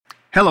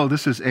Hello,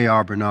 this is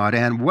A.R. Bernard,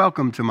 and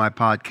welcome to my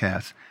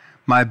podcast.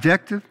 My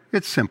objective,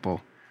 it's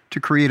simple, to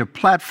create a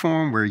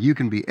platform where you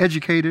can be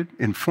educated,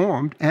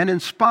 informed, and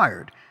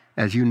inspired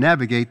as you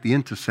navigate the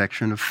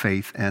intersection of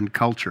faith and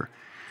culture.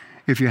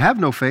 If you have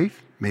no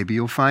faith, maybe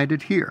you'll find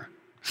it here.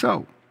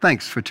 So,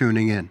 thanks for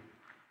tuning in.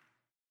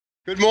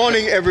 Good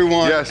morning,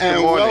 everyone. Yes, good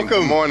and morning. Welcome.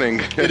 Good morning.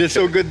 It is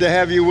so good to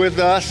have you with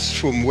us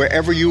from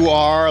wherever you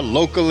are,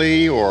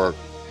 locally or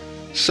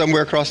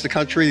somewhere across the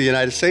country, the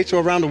United States,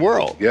 or around the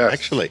world, Yes.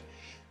 actually.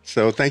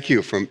 So thank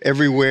you from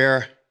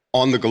everywhere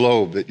on the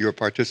globe that you're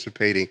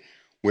participating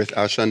with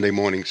our Sunday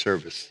morning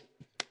service.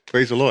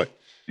 Praise the Lord.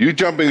 You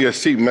jump in your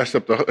seat, mess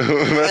up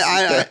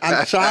the.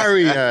 I'm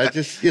sorry,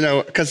 just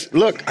because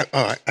look,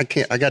 I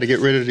can't. I got to get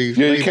rid of these.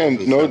 Yeah, you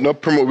can't. No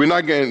promote. We're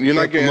not getting. You're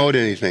not getting. Promote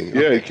anything.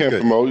 Yeah, Okay, you can't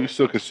good. promote. You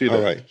still can see that.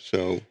 All right.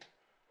 So,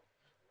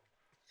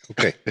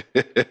 okay,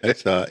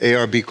 that's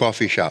ARB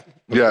Coffee Shop.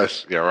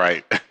 Yes. Yeah.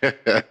 Right.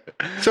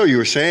 So you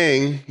were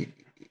saying,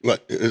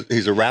 what?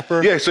 He's a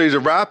rapper? Yeah. So he's a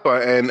rapper,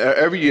 and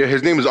every year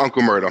his name is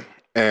Uncle Murder,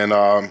 and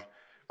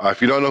if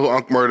you don't know who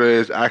Uncle Murder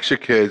is, ask your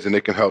kids, and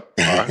they can help.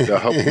 They'll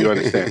help you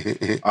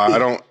understand. I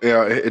don't.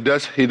 It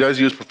does. He does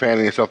use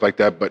profanity and stuff like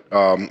that, but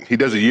he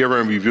does a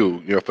year-end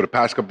review. For the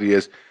past couple of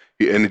years,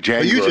 in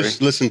January. Well, you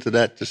just listen to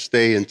that to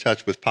stay in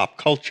touch with pop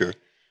culture,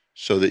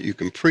 so that you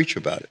can preach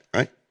about it,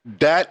 right?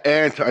 That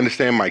and to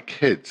understand my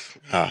kids.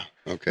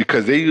 Okay.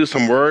 Because they use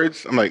some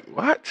words. I'm like,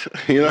 what?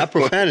 Not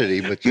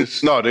profanity, but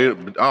just no. They.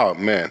 Oh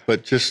man.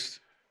 but just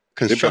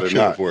construction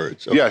of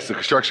words. Okay. Yes, the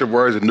construction of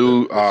words, the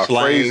new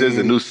phrases,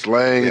 the new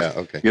slangs. Yeah,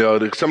 okay.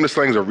 Some of the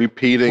slangs are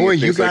repeating. Boy, and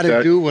you things got like to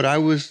that. do what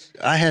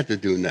I had to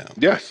do now.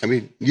 Yes. I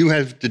mean, you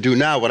have to do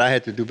now what I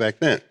had to do back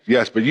then.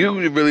 Yes, but you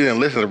really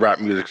didn't listen to rap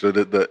music, so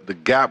the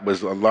gap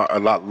was a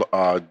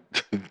lot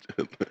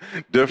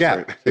different.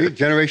 Gap, see?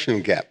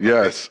 Generational gap.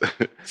 Yes.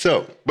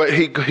 So, But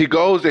he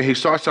goes and he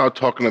starts out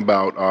talking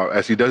about,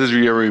 as he does his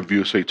year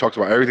review, so he talks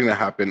about everything that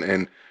happened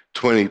in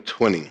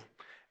 2020.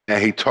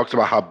 And he talks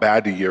about how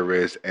bad the year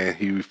is, and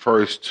he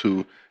refers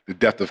to the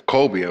death of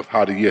Kobe, of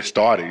how the year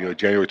started.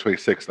 January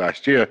 26th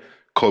last year,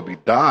 Kobe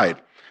died.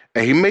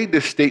 And he made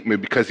this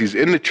statement because he's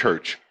in the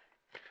church.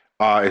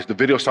 As the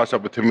video starts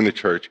up with him in the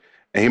church,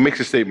 and he makes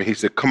a statement. He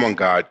said, "Come on,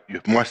 God,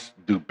 you must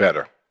do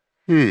better."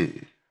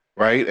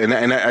 Right? And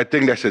I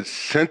think that's a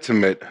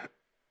sentiment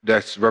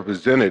that's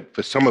represented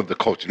for some of the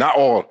culture, not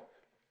all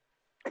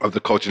of the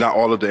culture, not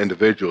all of the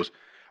individuals.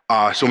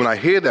 So when I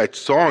hear that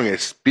song, it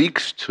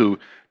speaks to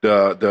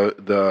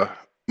the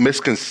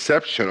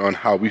misconception on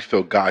how we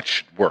feel God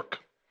should work.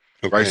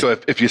 okay. Right? So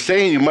if you're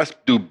saying you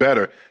must do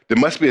better, there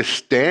must be a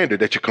standard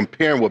that you're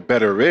comparing what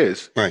better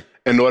is Right.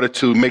 in order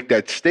to make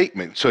that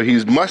statement. So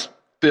he must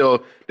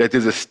feel that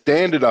there's a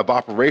standard of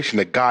operation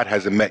that God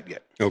hasn't met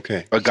yet,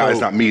 Okay. or God is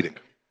So- not meeting.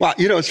 Well,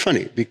 it's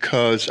funny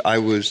because I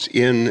was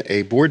in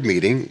a board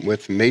meeting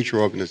with a major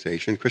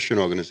organization, Christian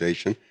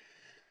organization,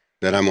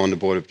 that I'm on the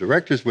board of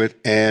directors with,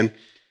 and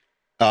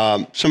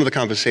some of the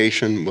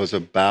conversation was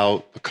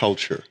about the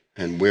culture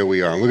and where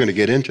we are. And we're going to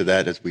get into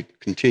that as we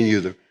continue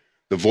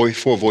the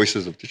four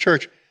voices of the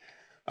church.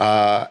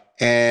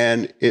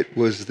 And it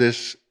was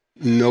this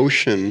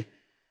notion,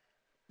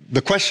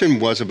 the question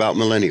was about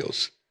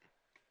millennials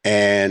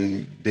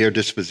and their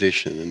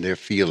disposition and their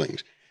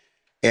feelings.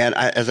 And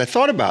as I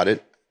thought about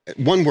it,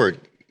 one word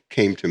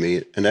came to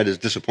me, and that is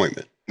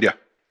disappointment. Yeah.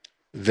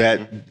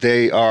 That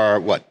they are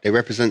They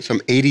represent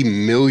some 80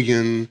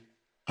 million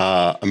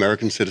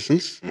American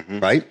citizens,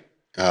 right?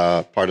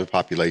 Part of the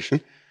population,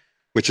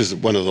 which is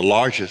one of the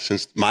largest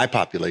since my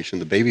population,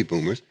 the baby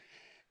boomers.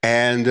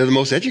 And they're the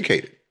most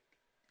educated.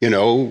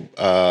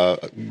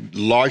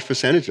 Large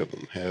percentage of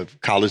them have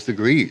college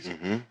degrees.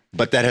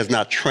 But that has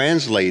not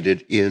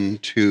translated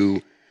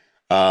into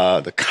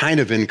the kind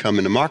of income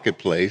in the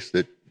marketplace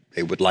that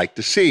they would like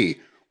to see,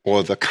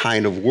 or the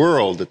kind of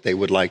world that they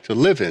would like to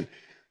live in.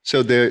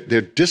 So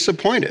they're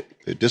disappointed.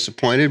 They're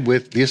disappointed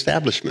with the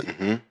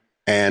establishment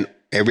and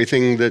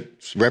everything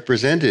that's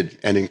represented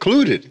and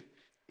included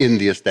in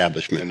the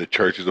establishment. And the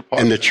church is a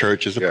part And of the it.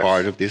 church is a Yes.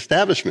 part of the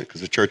establishment, because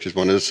the church is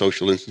one of the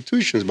social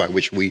institutions by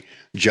which we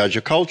judge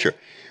a culture.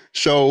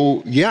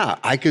 So yeah,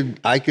 I could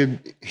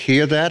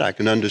hear that. I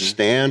can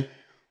understand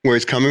where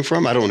it's coming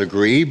from. I don't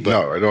agree, but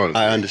No, I don't.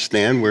 I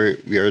understand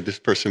where this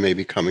person may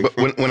be coming But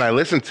from. when I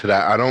listen to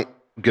that, I don't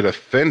get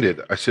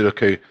offended. I said,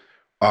 okay,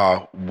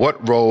 what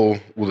role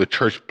will the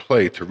church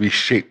play to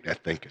reshape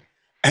that thinking?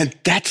 And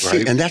that's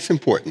Right. and that's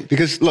important,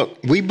 because look,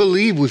 we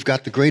believe we've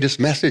got the greatest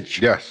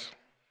message. Yes.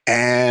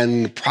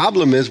 And the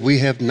problem is we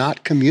have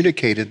not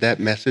communicated that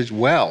message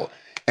well.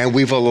 And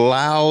we've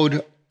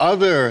allowed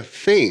other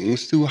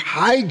things to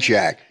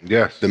hijack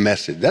Yes. the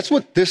message. That's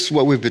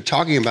what we've been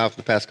talking about for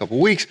the past couple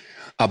of weeks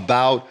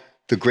about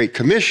the Great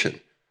Commission.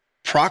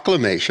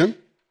 Proclamation,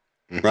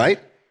 right?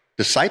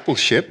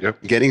 Discipleship, Yep.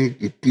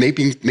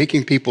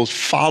 making people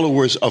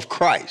followers of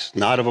Christ,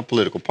 not of a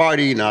political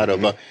party, not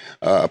of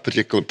a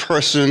particular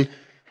person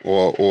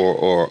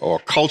or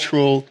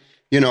cultural,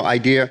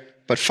 idea,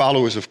 but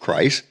followers of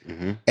Christ,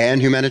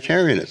 and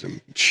humanitarianism,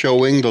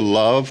 showing the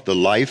love, the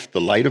life, the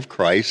light of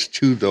Christ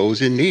to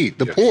those in need,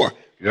 the poor.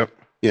 Yep.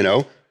 You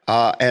know,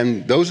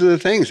 and those are the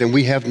things. And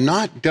we have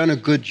not done a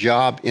good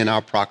job in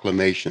our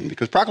proclamation,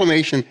 because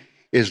proclamation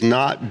is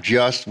not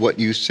just what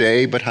you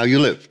say, but how you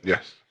live.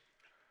 Yes.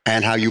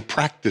 And how you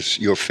practice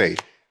your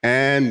faith.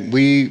 And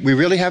we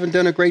really haven't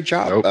done a great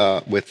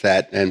job with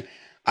that. And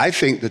I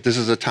think that this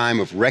is a time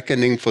of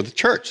reckoning for the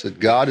church, that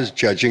God is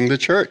judging the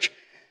church,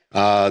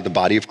 the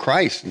body of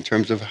Christ, in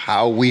terms of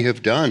how we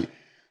have done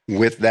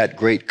with that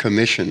great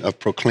commission of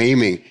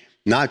proclaiming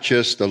not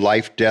just the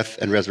life, death,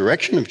 and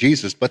resurrection of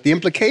Jesus, but the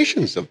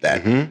implications of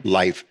that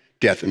life,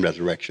 death, and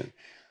resurrection.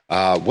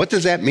 What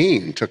does that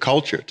mean to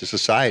culture, to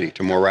society,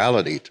 to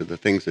morality, to the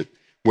things that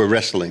we're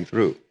wrestling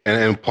through?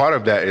 And part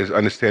of that is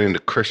understanding the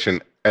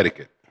Christian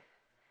etiquette,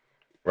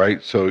 right?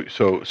 So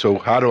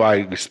how do I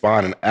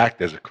respond and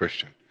act as a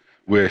Christian,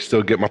 where I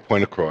still get my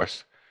point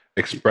across,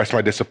 express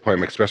my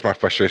disappointment, express my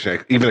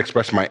frustration, even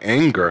express my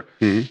anger,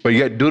 but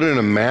yet do it in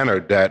a manner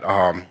that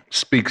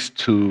speaks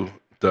to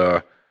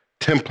the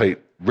template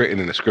written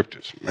in the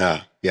scriptures.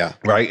 Yeah.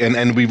 Right?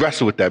 And we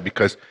wrestle with that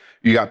because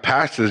you got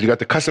pastors, you got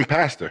the cussing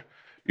pastor.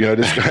 You know,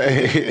 this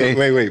guy.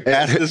 Wait,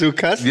 pastors who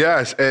cuss?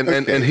 Yes,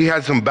 and he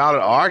had some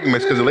valid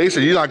arguments because the lady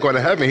said, "You're not going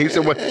to heaven." He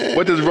said,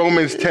 "What does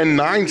Romans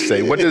 10:9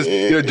 say? What does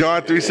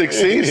John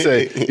 3:16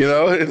 say? You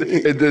know,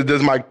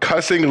 does my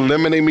cussing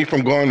eliminate me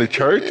from going to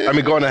church? I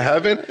mean, going to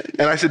heaven?"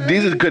 And I said,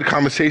 "These are good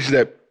conversations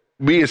that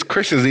we as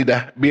Christians need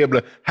to be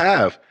able to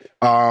have."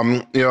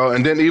 You know,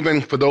 and then even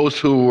for those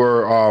who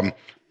were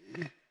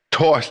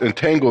tossed and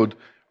tangled,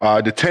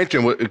 the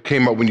tension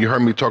came up when you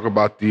heard me talk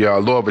about the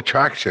law of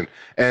attraction,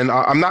 and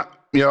I'm not.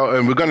 You know,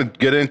 and we're going to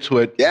get into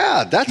it.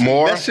 Yeah, that's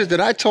more. a message that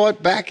I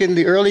taught back in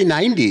the early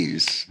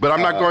 90s. But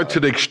I'm not going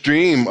to the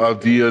extreme of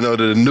the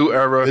new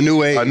era, the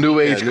new age, new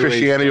age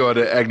Christianity or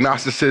the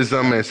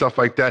agnosticism and stuff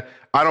like that.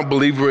 I don't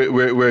believe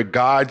we're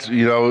gods,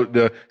 you know,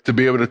 to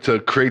be able to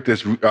create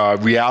this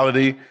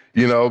reality,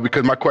 you know,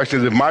 because my question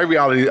is, if my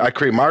reality, I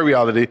create my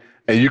reality,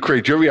 and you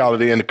create your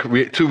reality, and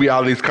the two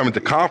realities come into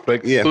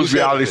conflict, whose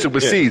reality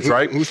supersedes,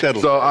 right? Who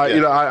settles? So,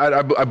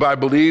 I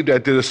believe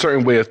that there's a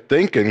certain way of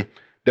thinking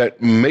that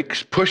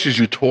pushes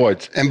you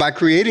towards. And by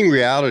creating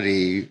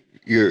reality,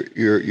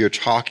 you're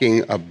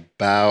talking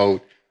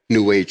about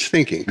New Age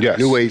thinking. Yes.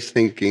 New Age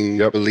thinking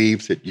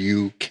believes that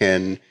you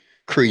can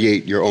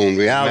create your own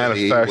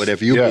reality,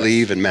 whatever you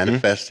believe, and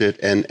manifest it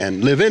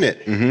and live in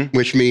it,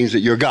 which means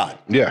that you're God.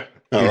 Yeah.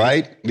 All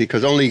right?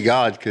 Because only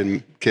God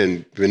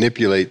can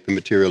manipulate the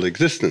material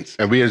existence.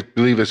 And we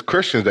believe as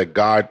Christians that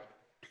God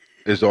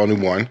is the only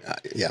one.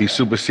 He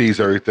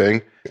supersedes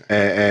everything.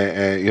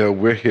 And you know,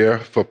 we're here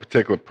for a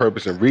particular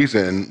purpose and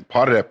reason. And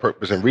part of that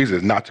purpose and reason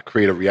is not to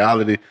create a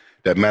reality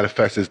that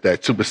manifests,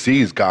 that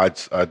supersedes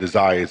God's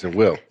desires and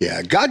will.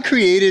 Yeah, God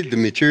created the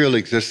material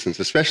existence,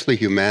 especially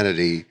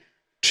humanity,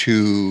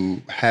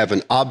 to have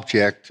an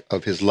object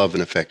of his love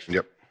and affection.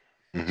 Yep.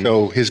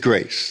 So his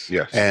grace.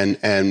 Yes.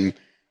 And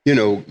you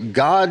know,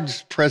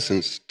 God's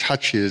presence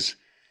touches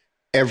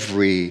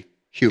every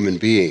human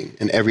being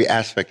in every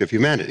aspect of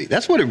humanity.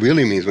 That's what it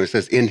really means when it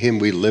says, "In him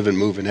we live and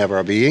move and have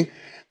our being."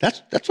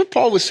 That's what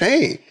Paul was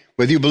saying.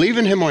 Whether you believe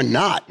in him or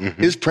not,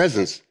 his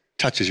presence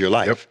touches your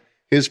life. Yep.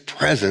 His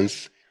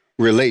presence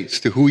relates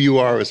to who you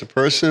are as a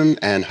person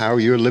and how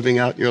you're living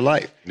out your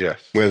life. Yes.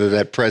 Whether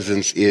that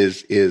presence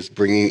is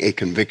bringing a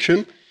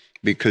conviction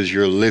because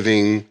you're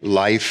living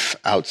life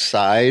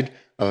outside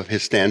of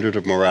his standard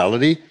of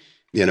morality,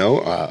 you know,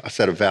 a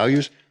set of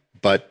values.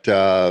 But,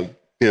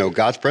 you know,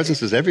 God's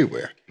presence is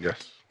everywhere. Yes.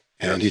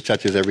 And he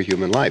touches every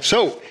human life.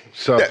 So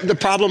the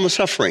problem of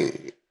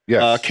suffering,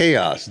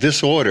 chaos,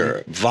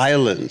 disorder,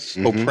 violence,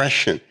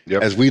 oppression,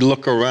 as we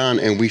look around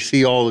and we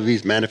see all of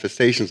these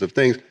manifestations of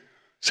things.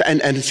 So,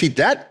 and see,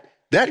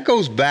 that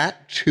goes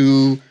back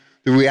to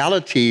the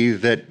reality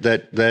that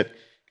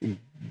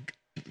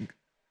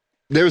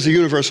there's a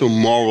universal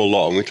moral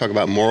law. When we talk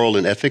about moral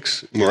and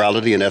ethics,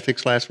 morality and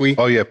ethics last week.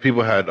 Oh, yeah,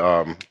 people had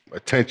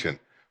attention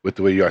with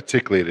the way you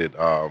articulated.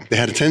 They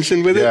had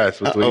attention with it? Yes,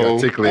 with the way you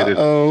articulated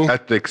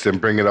ethics and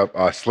bringing up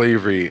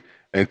slavery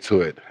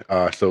into it.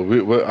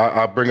 So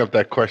I'll bring up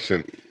that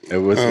question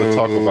and we'll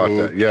talk about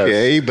that. Yes.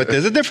 Okay, but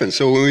there's a difference.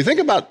 So when we think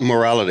about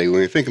morality, when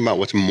we think about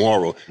what's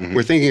moral,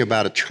 we're thinking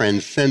about a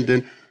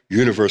transcendent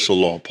universal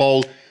law.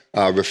 Paul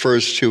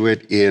refers to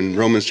it in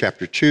Romans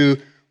chapter 2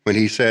 when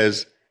he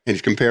says, and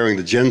he's comparing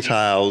the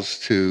Gentiles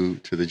to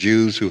the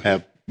Jews who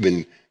have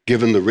been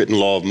given the written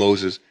law of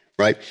Moses,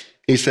 right?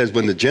 He says,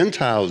 when the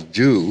Gentiles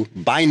do,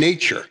 by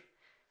nature,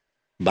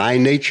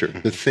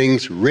 the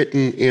things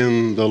written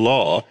in the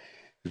law,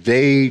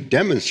 they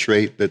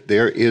demonstrate that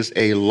there is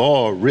a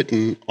law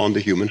written on the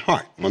human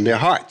heart, on their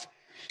hearts.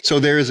 So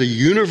there is a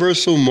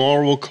universal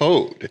moral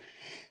code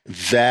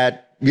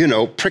that, you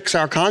know, pricks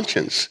our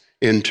conscience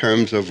in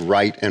terms of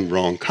right and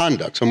wrong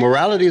conduct. So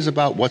morality is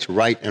about what's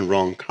right and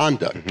wrong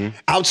conduct,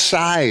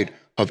 outside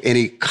of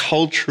any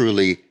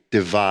culturally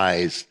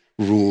devised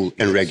rule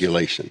and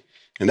regulation.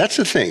 And that's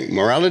the thing.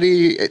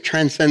 Morality, it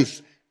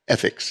transcends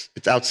ethics.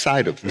 It's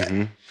outside of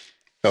that.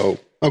 So,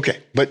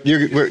 okay, but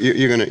you're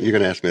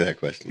gonna ask me that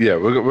question. Yeah,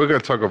 we're gonna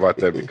talk about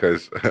that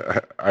because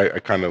I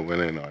kind of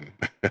went in on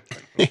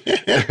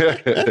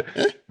it.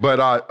 But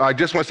I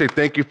just want to say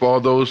thank you for all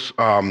those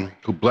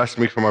who blessed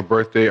me for my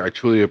birthday. I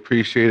truly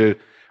appreciate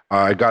it.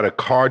 I got a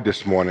card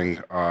this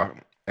morning,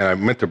 and I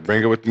meant to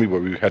bring it with me,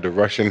 but we had to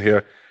rush in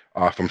here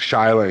from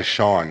Shyla and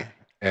Sean,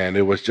 and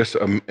it was just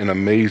an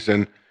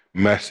amazing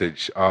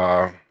message.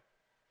 It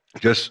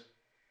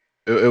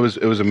was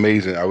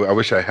amazing. I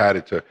wish I had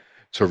it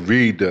to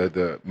read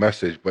the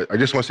message, but I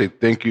just want to say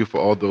thank you for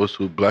all those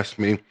who blessed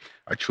me.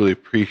 I truly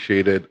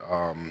appreciate it.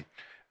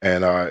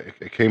 And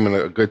it came in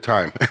a good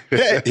time.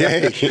 Yeah,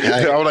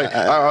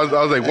 I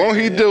was like, won't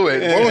he do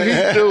it? Won't he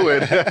do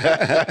it?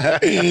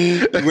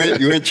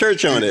 You went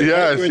church on it.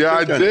 Yes, yeah,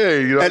 I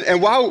did. You know?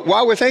 And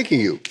while we're thanking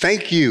you,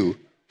 thank you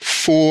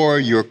for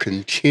your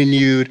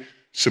continued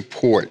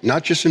support,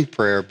 not just in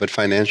prayer, but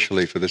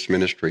financially for this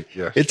ministry.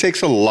 Yes. It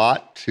takes a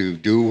lot to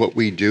do what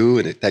we do,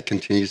 and that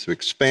continues to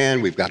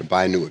expand. We've got to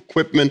buy new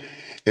equipment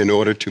in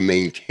order to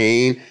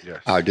maintain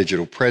our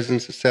digital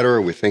presence, et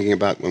cetera. We're thinking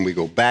about when we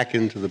go back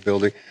into the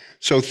building.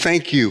 So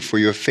thank you for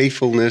your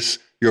faithfulness,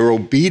 your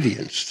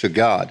obedience to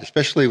God,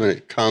 especially when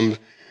it comes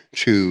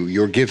to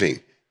your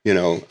giving,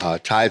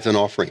 tithes and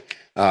offering.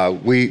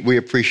 We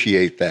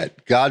appreciate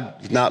that.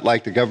 God's not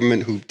like the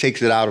government who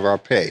takes it out of our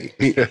pay.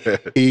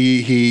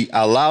 He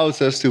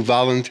allows us to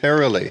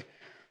voluntarily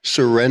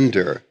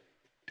surrender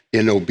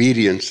in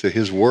obedience to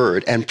his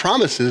word and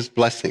promises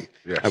blessing.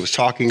 Yes. I was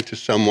talking to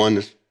someone,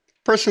 this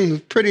person who's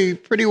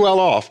pretty well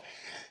off,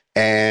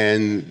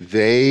 and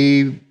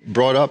they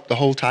brought up the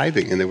whole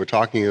tithing, and they were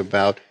talking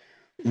about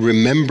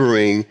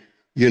remembering,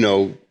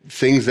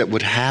 things that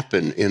would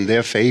happen in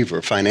their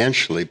favor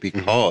financially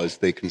because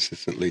they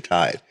consistently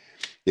tithe.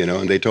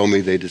 And they told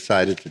me they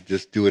decided to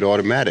just do it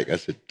automatic. I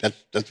said,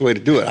 that's the way to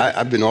do it.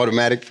 I've been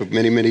automatic for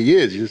many, many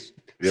years. You just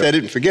set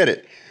it and forget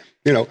it.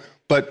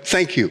 But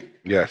thank you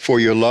for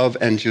your love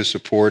and your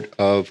support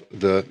of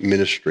the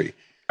ministry.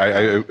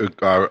 I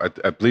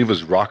believe it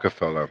was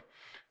Rockefeller.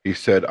 He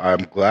said,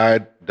 I'm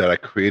glad that I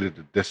created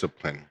the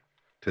discipline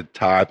to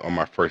tithe on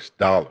my first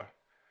dollar.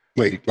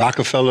 Wait,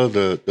 Rockefeller,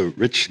 the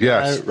rich guy?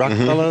 Yes.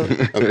 Rockefeller?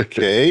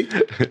 Okay.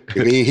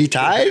 You mean he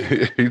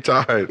tithed? He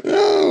tithed.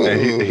 Oh.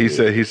 And he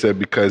said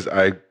because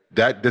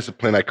that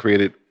discipline I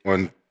created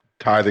on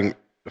tithing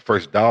the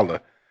first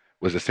dollar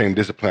was the same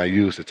discipline I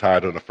used to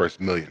tithe on the first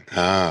million.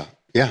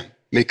 Yeah,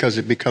 because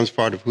it becomes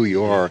part of who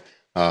you are,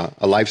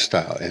 a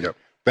lifestyle. And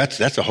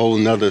that's a whole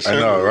nother I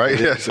know, right?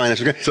 Yes.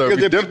 So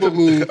there are people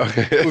who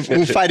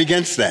fight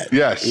against that.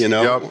 Yes.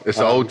 It's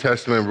an Old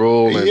Testament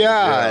rule.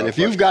 And if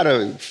you've got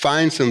to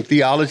find some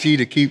theology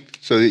to keep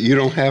so that you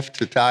don't have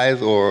to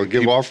tithe or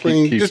give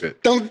offering, just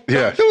don't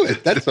do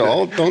it. That's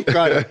all. Don't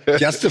try to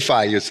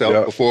justify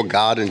yourself before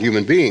God and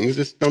human beings.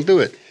 Just don't do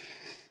it.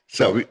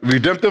 So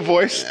redemptive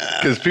voice,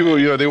 because people,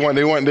 they want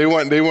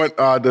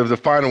the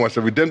final one.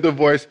 So redemptive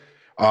voice.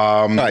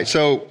 All right.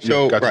 So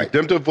got the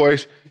redemptive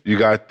voice. You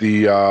got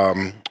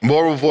the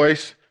moral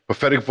voice,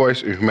 prophetic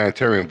voice, and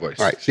humanitarian voice.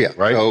 All right.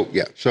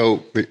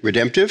 So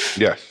redemptive.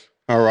 Yes.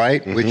 All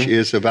right. Which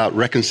is about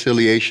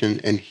reconciliation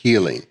and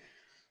healing.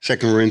 2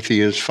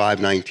 Corinthians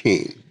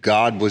 5:19.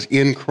 God was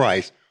in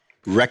Christ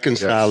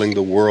reconciling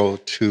the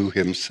world to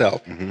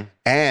himself.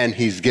 And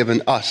he's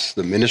given us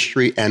the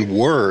ministry and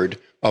word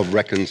of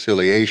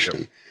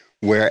reconciliation,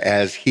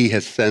 whereas he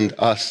has sent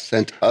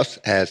us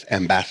as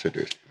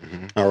ambassadors.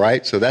 All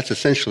right. So that's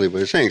essentially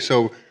what it's saying.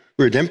 So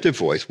redemptive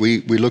voice,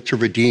 we look to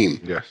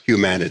redeem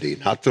humanity,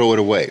 not throw it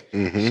away.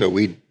 So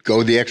we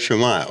go the extra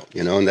mile,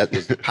 and that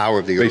was the power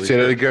of the early church. Say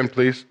that again,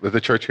 please. Let the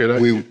church hear that.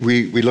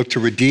 We look to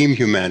redeem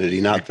humanity,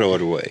 not throw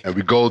it away. And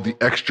we go the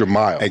extra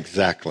mile.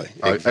 Exactly.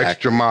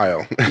 Extra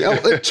mile.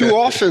 Too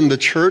often the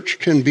church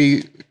can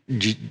be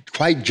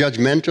quite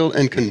judgmental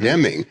and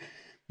condemning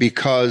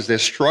because they're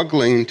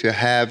struggling to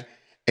have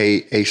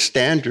a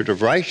standard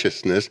of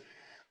righteousness,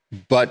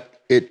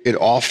 but it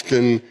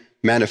often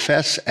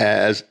manifests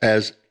as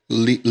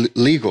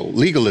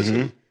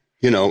legalism,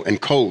 and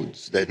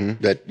codes that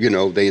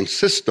they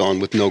insist on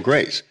with no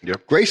grace.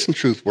 Grace and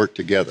truth work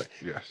together.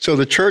 So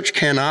the church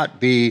cannot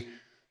be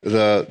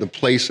the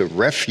place of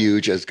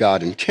refuge as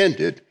God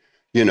intended,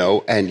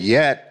 and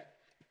yet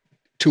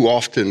too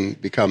often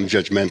become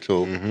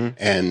judgmental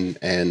and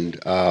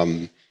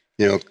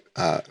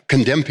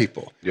condemn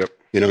people.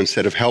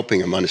 Instead of helping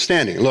them,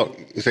 understanding. Look,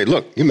 you say,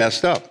 look, you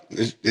messed up.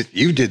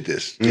 You did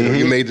this.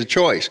 You made the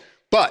choice,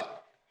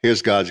 but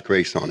here's God's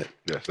grace on it.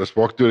 Yes, let's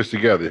walk through this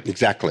together.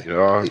 Exactly.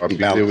 I'll be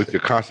there with your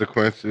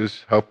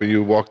consequences, helping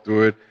you walk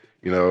through it.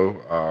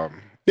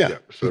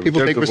 So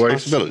people take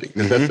responsibility.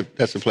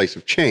 That's a place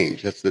of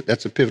change.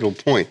 That's a pivotal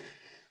point.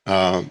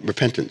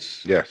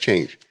 Repentance.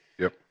 Change.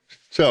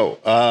 So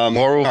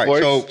moral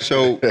voice.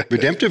 So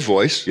redemptive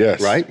voice.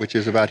 Right, which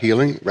is about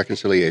healing,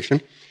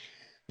 reconciliation.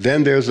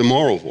 Then there's a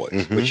moral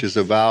voice, which is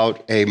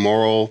about a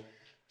moral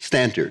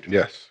standard.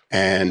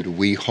 And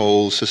we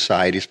hold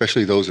society,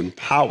 especially those in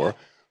power,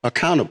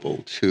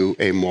 accountable to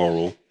a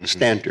moral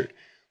standard.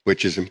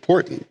 which is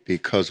important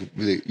because,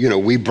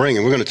 we bring,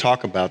 and we're going to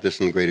talk about this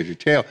in greater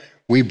detail,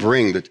 we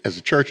bring, as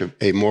a church,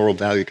 a moral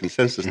value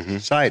consensus to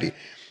society.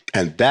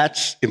 And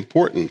that's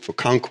important for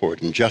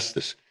concord and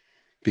justice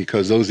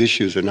because those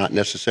issues are not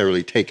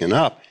necessarily taken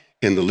up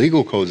in the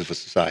legal codes of a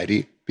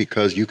society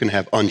because you can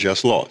have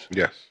unjust laws.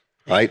 Yes.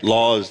 Right?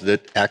 Laws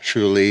that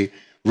actually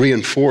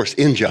reinforce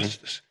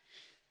injustice.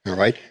 All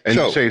right? And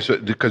you say, so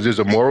because there's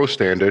a moral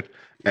standard,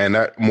 and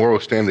that moral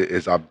standard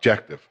is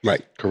objective.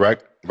 Right.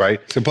 Correct? Right?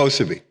 Supposed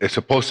to be. It's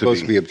supposed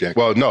to be objective.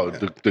 Well, no,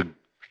 the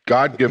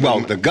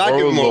God-given the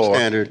God-given moral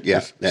standard,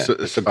 is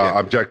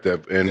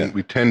objective. And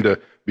we tend to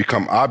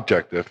become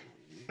objective,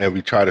 and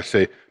we try to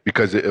say,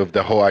 because of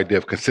the whole idea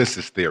of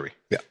consensus theory.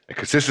 Yeah. And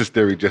consensus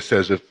theory just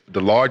says if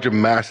the larger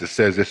masses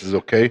says this is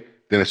okay,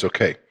 then it's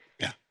okay.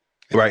 Yeah.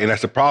 Right, and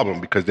that's a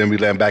problem because then we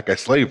land back at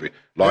slavery.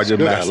 Larger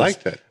masses. I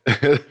like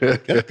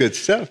that. That's good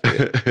stuff.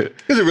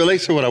 Because it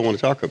relates to what I want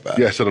to talk about.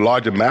 Yeah, so the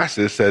larger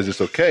masses says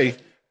it's okay,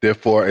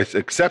 therefore it's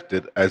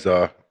accepted as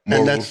a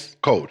moral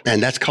code.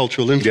 And that's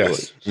cultural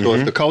influence. Yes. So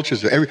if the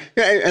cultures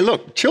and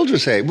look, children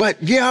say,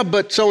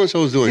 but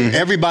so-and-so is doing it.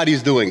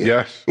 Everybody's doing it.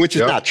 Yes. Which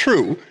is not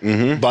true,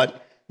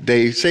 but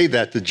they say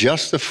that to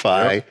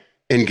justify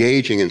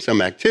engaging in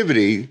some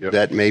activity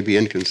that may be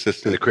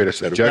inconsistent. And they create a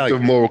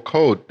subjective moral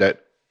code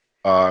that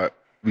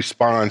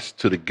responds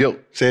to the guilt.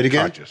 Say it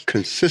again. Conscious.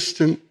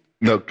 Consistent.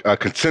 No,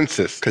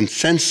 consensus.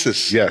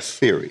 Consensus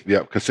theory.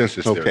 Yep,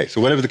 consensus theory. Okay, so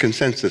whatever the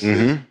consensus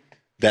is,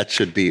 that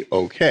should be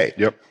okay.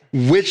 Yep.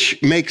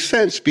 Which makes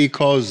sense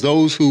because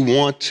those who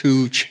want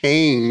to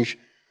change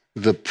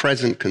the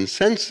present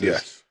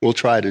consensus will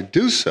try to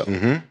do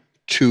so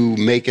to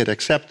make it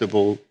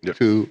acceptable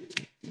to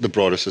the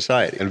broader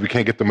society. And if we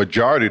can't get the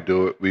majority to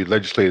do it, we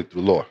legislate it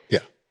through law. Yeah.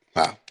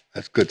 Wow.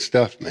 That's good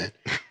stuff, man.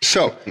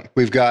 So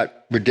we've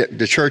got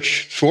the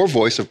church's four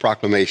voice of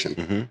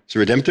proclamation. It's a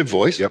redemptive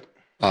voice,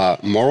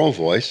 moral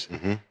voice,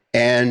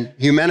 and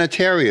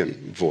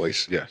humanitarian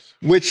voice. Yes.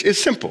 Which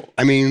is simple.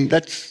 I mean,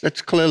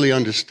 that's clearly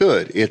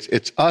understood.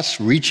 It's us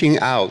reaching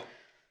out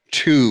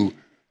to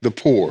the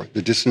poor,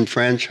 the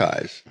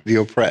disenfranchised, the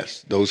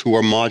oppressed, those who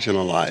are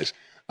marginalized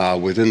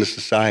within the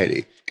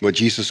society, what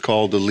Jesus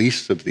called the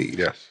least of these.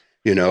 Yes.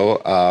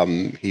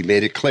 He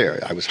made it clear.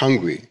 I was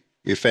hungry,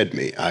 you fed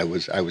me. I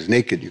was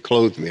naked, you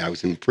clothed me. I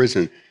was in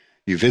prison,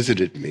 you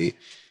visited me.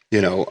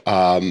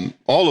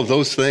 All of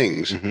those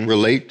things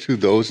relate to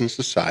those in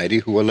society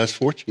who are less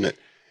fortunate.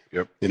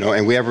 Yep.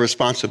 And we have a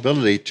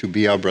responsibility to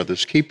be our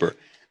brother's keeper,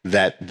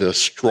 that the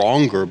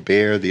stronger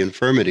bear the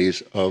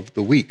infirmities of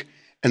the weak.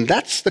 And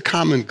that's the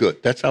common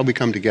good. That's how we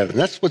come together. And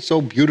that's what's so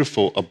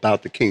beautiful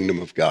about the kingdom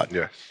of God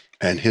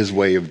and his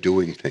way of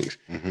doing things.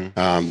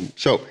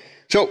 So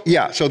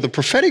the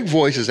prophetic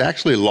voice is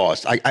actually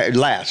lost.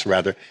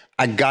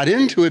 I got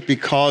into it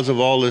because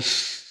of all this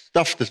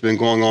stuff that's been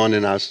going on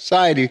in our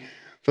society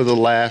for the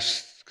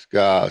last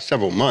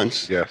several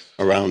months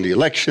around the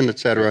election, et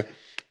cetera.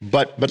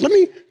 But let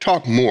me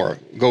talk more,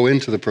 go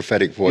into the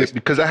prophetic voice.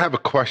 Because I have a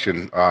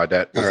question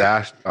that was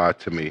asked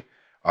to me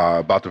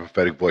about the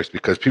prophetic voice,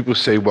 because people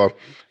say, well,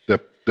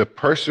 the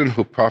person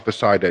who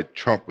prophesied that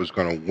Trump was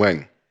going to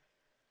win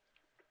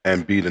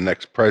and be the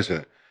next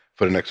president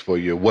for the next 4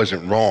 years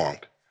wasn't wrong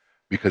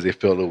because they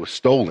felt it was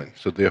stolen.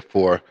 So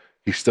therefore,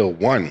 he still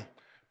won.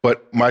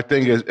 But my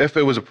thing is, if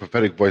it was a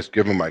prophetic voice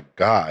given by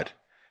God,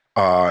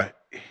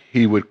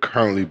 he would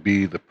currently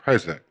be the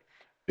president.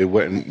 It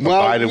wouldn't.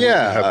 Biden wouldn't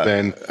have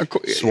been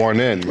sworn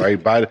in,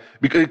 right? Biden,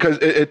 because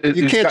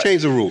you can't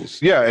change the rules.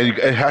 Yeah, and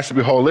it has to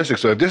be holistic.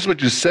 So if this is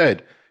what you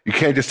said, you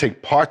can't just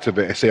take parts of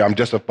it and say I'm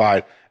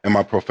justified in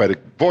my prophetic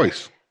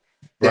voice.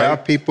 Right? There are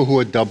people who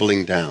are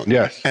doubling down.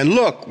 Yes. And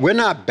look, we're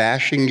not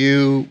bashing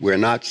you. We're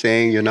not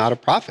saying you're not a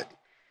prophet.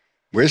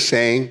 We're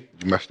saying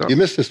you messed up. You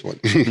missed this one.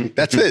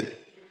 That's it.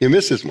 You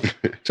missed this one.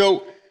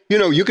 So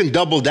you can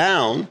double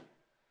down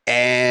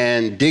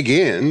and dig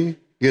in,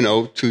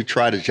 to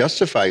try to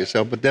justify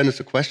yourself. But then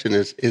the question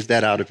is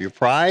that out of your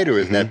pride, or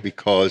is that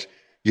because,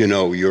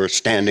 you're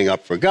standing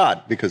up for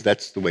God? Because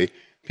that's the way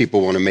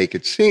people want to make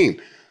it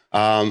seem.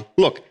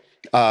 Look,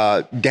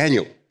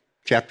 Daniel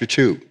chapter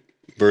 2,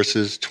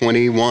 verses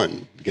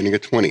 21, beginning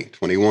of 20,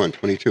 21,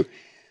 22.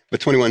 But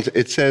 21,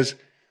 it says,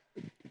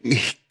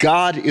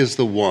 God is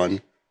the one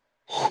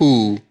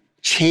who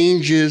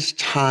changes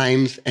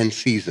times and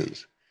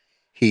seasons.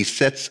 He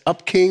sets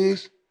up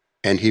kings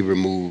and he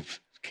removes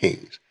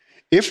kings.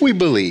 If we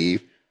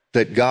believe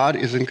that God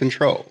is in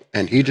control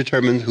and he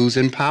determines who's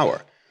in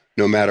power,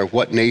 no matter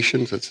what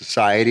nations or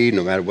society,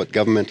 no matter what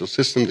governmental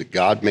system, that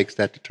God makes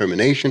that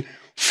determination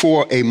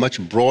for a much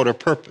broader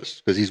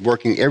purpose, because he's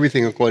working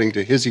everything according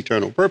to his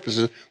eternal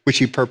purposes, which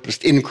he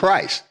purposed in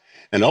Christ.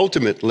 And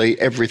ultimately,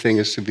 everything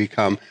is to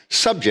become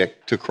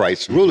subject to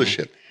Christ's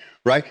rulership,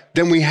 right?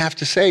 Then we have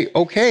to say,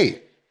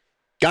 okay,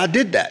 God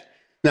did that.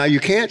 Now, you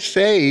can't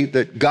say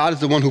that God is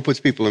the one who puts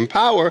people in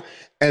power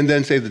and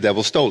then say the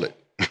devil stole it,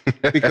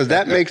 because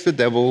that makes the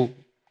devil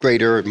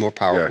greater and more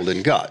powerful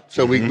than God.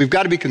 So we've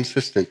got to be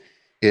consistent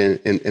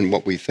in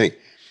what we think.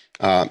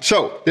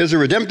 So there's a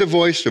redemptive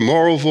voice, a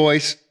moral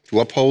voice, to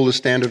uphold the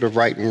standard of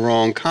right and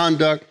wrong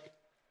conduct,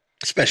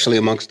 especially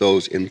amongst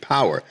those in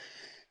power.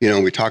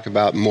 We talked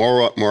about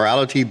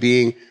morality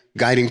being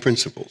guiding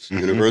principles,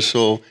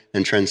 universal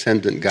and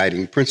transcendent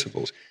guiding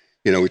principles.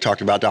 We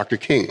talked about Dr.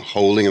 King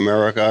holding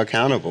America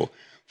accountable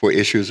for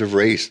issues of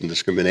race and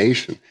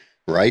discrimination,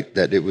 right?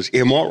 That it was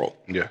immoral,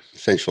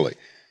 essentially.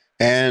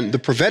 And the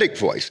prophetic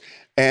voice.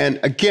 And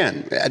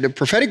again, the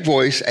prophetic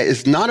voice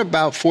is not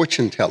about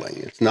fortune telling.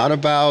 It's not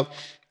about,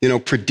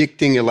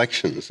 predicting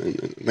elections and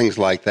things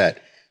like that.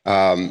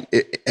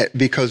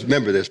 Because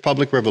remember, there's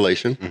public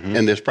revelation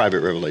and there's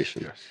private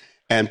revelation. Yes.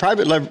 And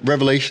private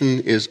revelation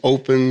is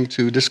open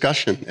to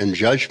discussion and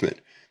judgment.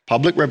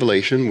 Public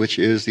revelation, which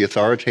is the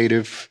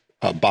authoritative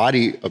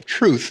body of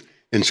truth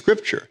in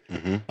Scripture,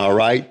 all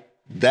right,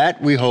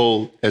 that we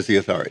hold as the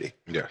authority.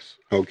 Yes.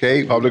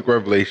 Okay? Public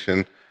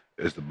revelation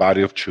is the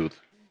body of truth,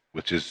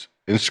 which is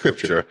in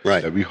Scripture,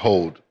 right, that we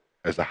hold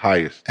as the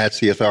highest. That's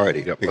the authority.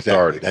 Yep, exactly.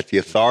 authority. That's the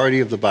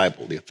authority of the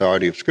Bible, the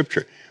authority of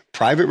Scripture.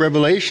 Private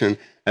revelation,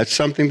 that's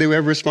something they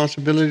have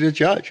responsibility to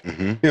judge.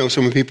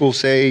 So when people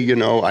say,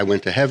 I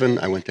went to heaven,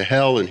 I went to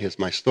hell, and here's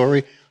my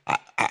story,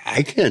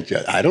 I can't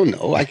judge. I don't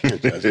know. I can't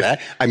judge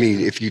that. I mean,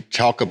 if you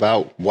talk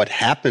about what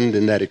happened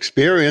in that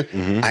experience,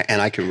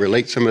 and I can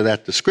relate some of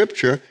that to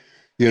Scripture,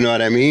 you know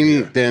what I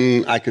mean?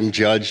 Then I can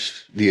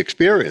judge the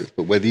experience.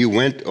 But whether you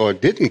went or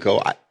didn't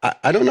go,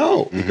 I don't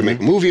know. You can make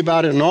a movie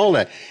about it and all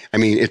that. I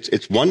mean,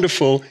 it's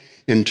wonderful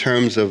in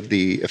terms of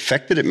the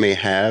effect that it may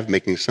have,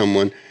 making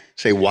someone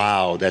say,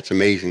 wow, that's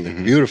amazing,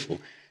 that's beautiful.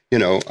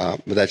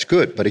 But that's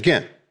good. But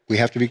again, we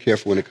have to be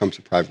careful when it comes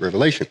to private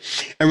revelation.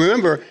 And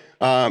remember,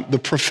 the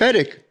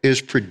prophetic is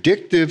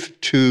predictive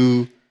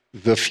to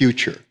the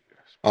future,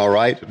 all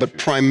right? But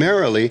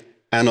primarily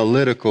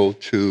analytical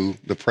to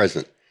the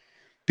present.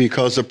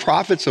 Because the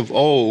prophets of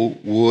old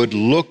would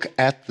look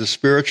at the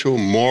spiritual,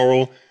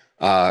 moral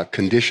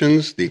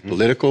conditions, the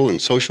political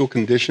and social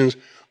conditions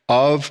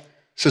of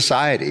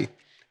society,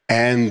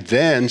 and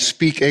then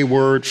speak a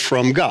word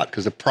from God,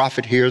 because the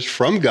prophet hears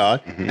from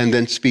God and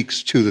then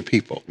speaks to the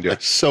people. Yeah.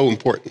 That's so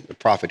important. The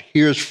prophet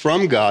hears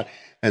from God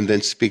and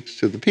then speaks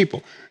to the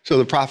people. So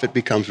the prophet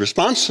becomes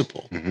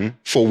responsible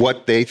for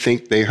what they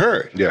think they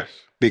heard. Yes.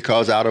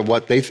 Because out of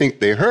what they think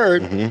they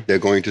heard, they're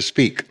going to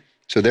speak.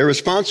 So they're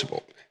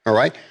responsible. All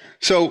right.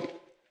 So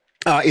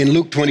in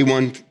Luke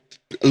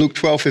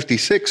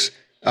 12:56,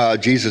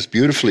 Jesus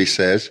beautifully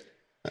says,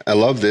 I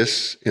love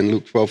this in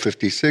Luke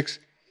 12:56.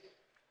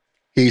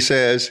 He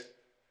says,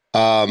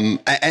 backing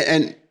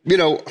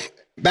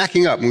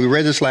up, and we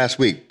read this last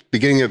week,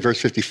 beginning at verse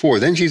 54,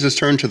 then Jesus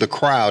turned to the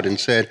crowd and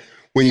said,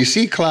 when you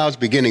see clouds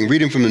beginning,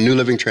 reading from the New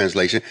Living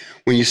Translation,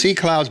 when you see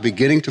clouds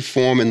beginning to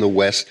form in the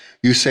west,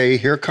 you say,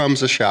 here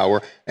comes a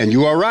shower, and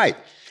you are right.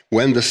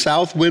 When the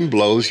south wind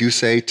blows, you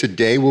say,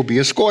 today will be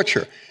a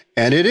scorcher.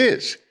 And it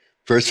is.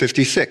 Verse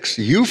 56,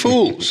 you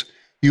fools,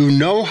 you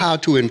know how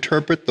to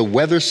interpret the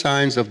weather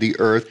signs of the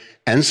earth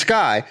and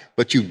sky,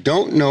 but you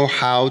don't know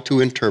how to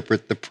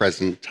interpret the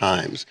present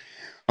times.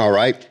 All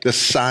right? The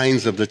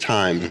signs of the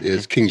times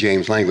is King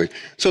James language.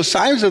 So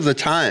signs of the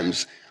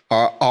times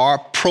are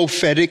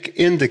prophetic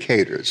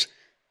indicators.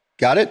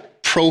 Got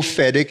it?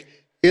 Prophetic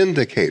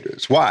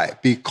indicators. Why?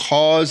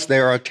 Because they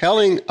are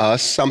telling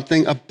us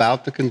something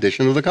about the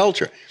condition of the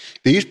culture.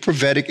 These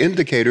prophetic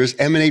indicators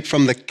emanate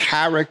from the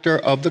character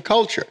of the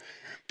culture,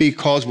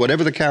 because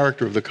whatever the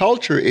character of the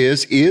culture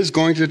is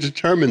going to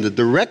determine the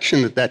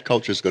direction that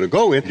culture is going to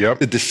go in,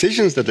 the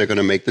decisions that they're going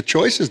to make, the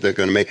choices they're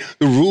going to make,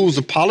 the rules,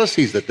 the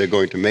policies that they're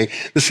going to make,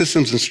 the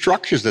systems and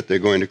structures that they're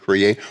going to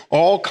create,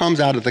 all comes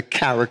out of the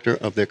character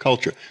of their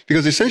culture.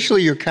 Because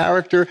essentially your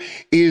character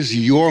is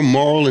your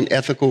moral and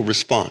ethical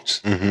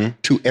response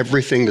to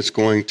everything that's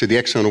going, to the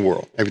external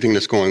world, everything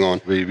that's going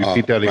on.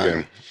 Repeat that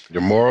again.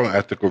 Your moral and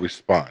ethical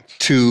response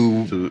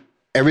to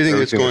everything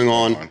that's going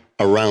on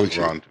around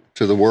you.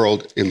 To the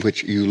world in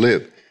which you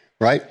live,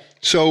 right?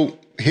 So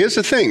here's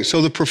the thing.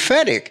 So the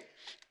prophetic,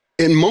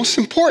 and most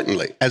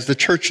importantly, as the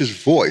church's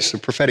voice, the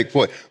prophetic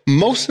voice,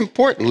 most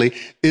importantly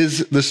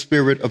is the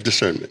spirit of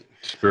discernment.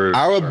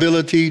 Our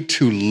ability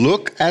to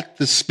look at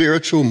the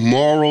spiritual,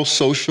 moral,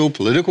 social,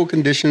 political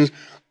conditions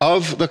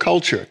of the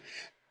culture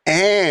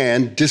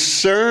and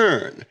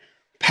discern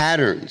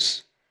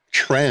patterns,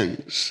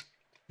 trends,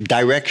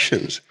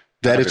 directions,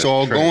 that it's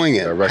all going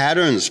in,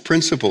 patterns,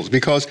 principles,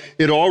 because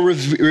it all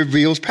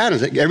reveals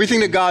patterns. Everything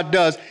that God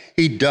does,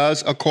 he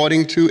does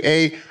according to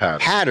a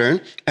pattern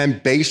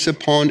and based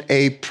upon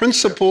a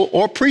principle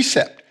or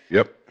precept.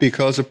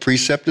 Because a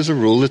precept is a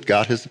rule that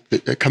God has,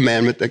 a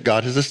commandment that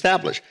God has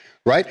established,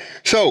 right?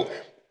 So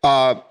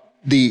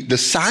the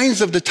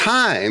signs of the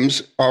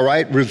times, all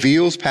right,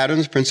 reveals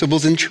patterns,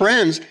 principles, and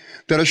trends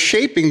that are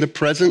shaping the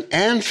present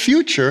and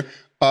future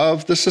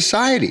of the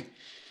society.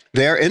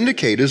 They're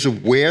indicators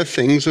of where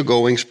things are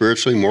going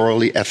spiritually,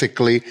 morally,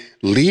 ethically,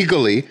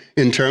 legally,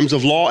 in terms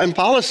of law and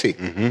policy,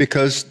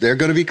 because they're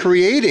going to be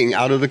creating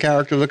out of the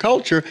character of the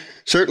culture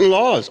certain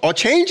laws or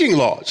changing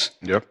laws.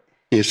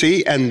 You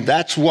see, and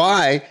that's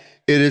why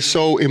it is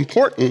so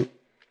important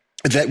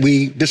that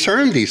we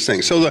discern these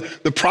things. So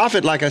the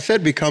prophet, like I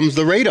said, becomes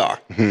the radar.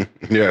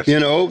 Yes. You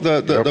know,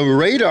 the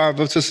radar of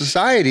the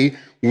society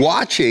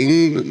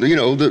watching, you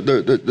know,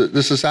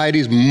 the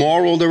society's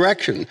moral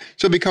direction.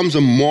 So it becomes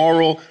a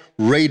moral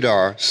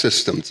radar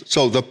system.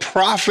 So the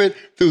prophet,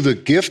 through the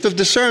gift of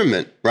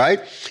discernment, right,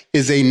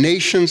 is a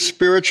nation's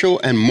spiritual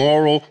and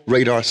moral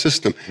radar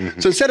system.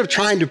 So instead of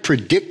trying to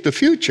predict the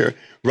future,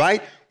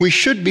 right, we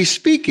should be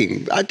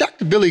speaking.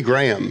 Dr. Billy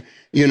Graham,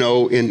 you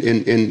know,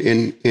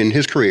 in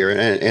his career,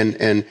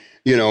 and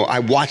you know, I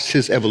watched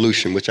his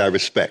evolution, which I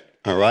respect.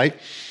 All right,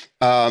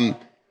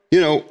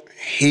 you know,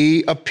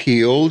 he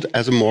appealed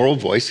as a moral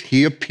voice.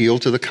 He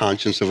appealed to the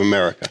conscience of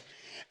America.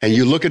 And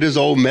you look at his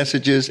old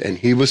messages, and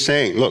he was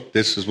saying, "Look,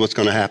 this is what's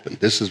going to happen.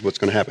 This is what's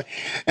going to happen."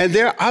 And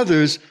there are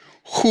others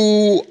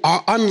who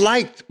are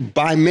unliked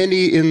by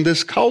many in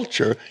this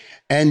culture,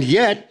 and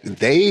yet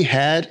they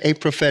had a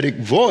prophetic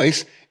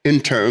voice in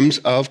terms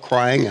of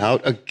crying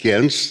out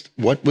against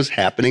what was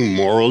happening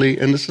morally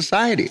in the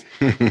society.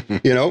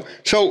 You know,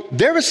 so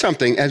there is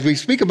something, as we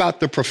speak about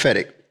the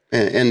prophetic,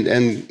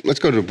 and let's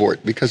go to the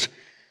board, because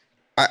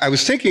I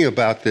was thinking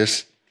about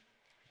this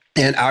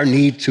and our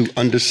need to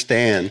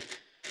understand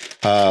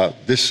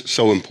this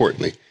so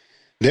importantly.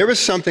 There is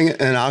something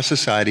in our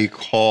society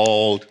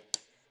called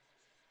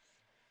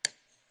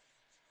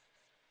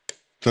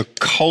the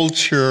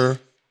culture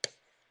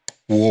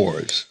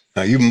wars.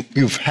 Now,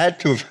 you've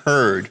had to have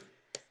heard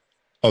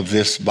of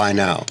this by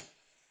now,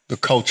 the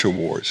culture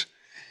wars.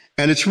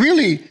 And it's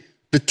really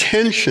the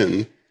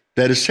tension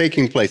that is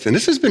taking place. And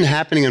this has been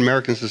happening in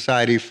American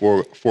society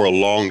for a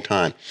long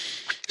time.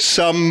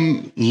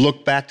 Some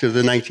look back to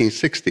the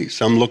 1960s.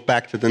 Some look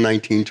back to the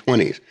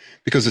 1920s.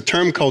 Because the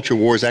term culture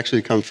wars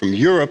actually comes from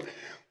Europe,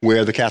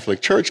 where the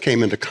Catholic Church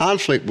came into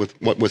conflict with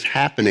what was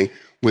happening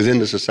within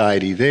the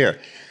society there.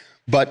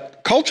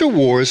 But culture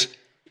wars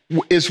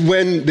is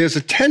when there's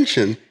a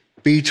tension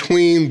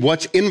between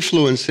what's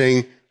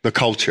influencing the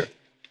culture,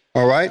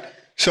 all right?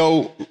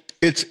 So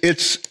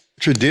it's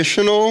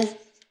traditional,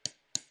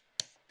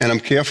 and I'm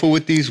careful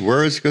with these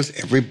words because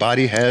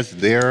everybody has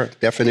their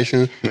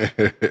definition.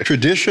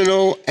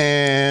 Traditional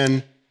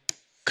and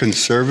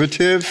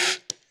conservative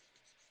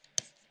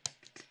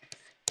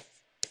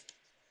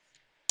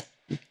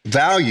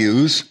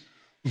values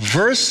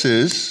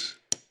versus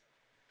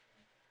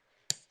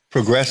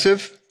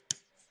progressive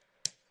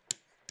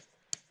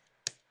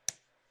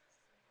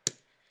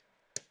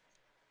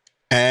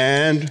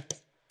and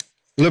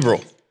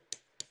liberal.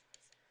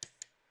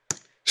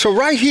 So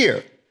right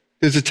here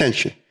is a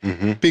tension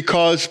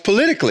because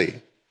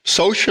politically,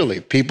 socially,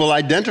 people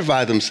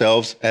identify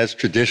themselves as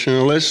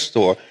traditionalists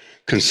or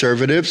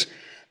conservatives.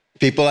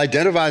 People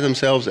identify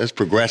themselves as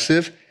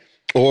progressive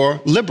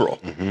or liberal.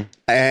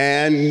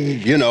 And,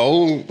 you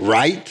know,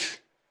 right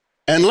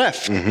and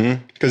left.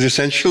 Because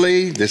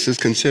essentially this is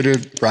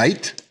considered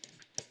right,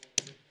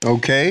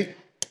 okay,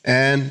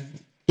 and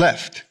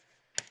left.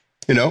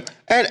 You know,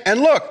 and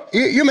look,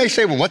 you may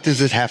say, well, what does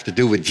this have to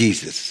do with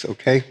Jesus?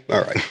 Okay,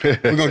 all right, we're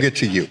going to get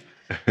to you.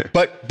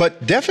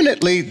 But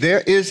definitely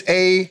there is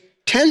a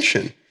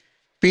tension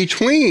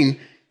between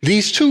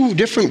these two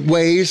different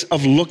ways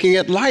of looking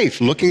at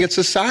life, looking at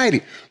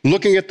society,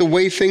 looking at the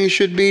way things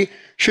should be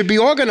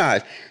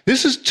organized.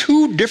 This is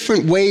two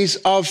different ways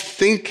of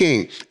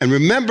thinking. And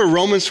remember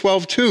Romans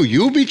 12:2,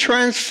 you'll be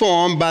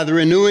transformed by the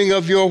renewing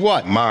of your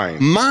what?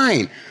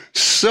 Mind.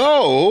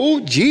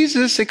 So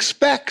Jesus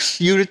expects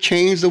you to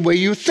change the way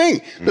you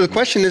think. So the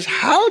question is,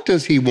 how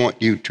does he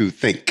want you to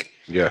think?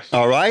 Yes.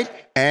 All right?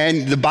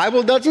 And the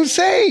Bible doesn't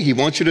say he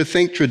wants you to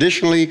think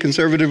traditionally,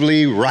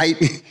 conservatively, right.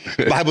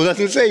 The Bible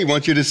doesn't say he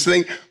wants you to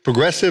think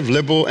progressive,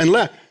 liberal, and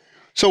left.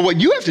 So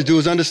what you have to do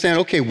is understand,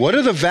 okay, what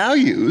are the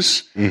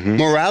values,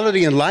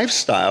 morality, and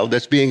lifestyle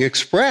that's being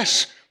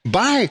expressed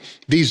by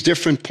these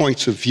different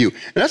points of view?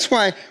 And that's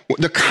why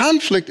the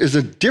conflict is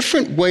a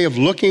different way of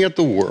looking at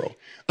the world,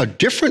 a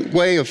different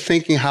way of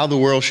thinking how the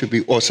world should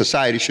be, or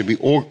society should be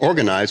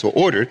organized or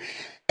ordered,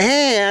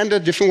 and a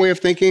different way of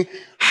thinking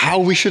how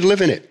we should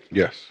live in it.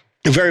 Yes.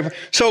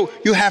 So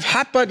you have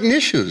hot button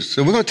issues.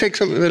 So we're going to take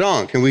some of it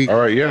on. Can we? All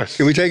right, yes.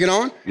 Can we take it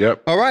on?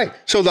 Yep. All right.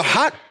 So I'm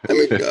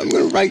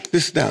going to write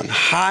this down.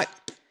 Hot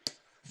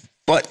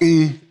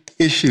button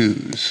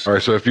issues. All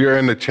right, so if you're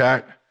in the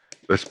chat,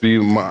 let's be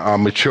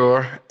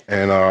mature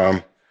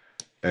and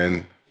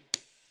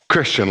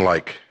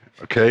Christian-like.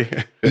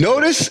 Okay.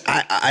 Notice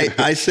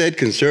I said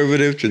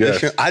conservative,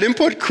 traditional. Yes. I didn't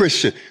put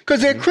Christian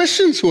because there are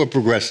Christians who are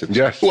progressive,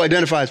 who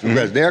identify as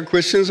progressive. There are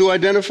Christians who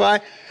identify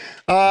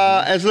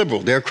as liberal.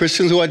 There are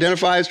Christians who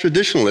identify as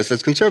traditionalists,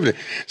 as conservative.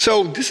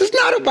 So this is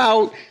not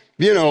about,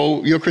 you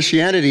know, your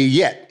Christianity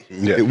yet.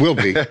 Yeah. It will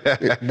be.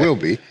 It will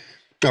be.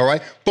 All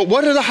right. But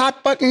what are the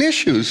hot button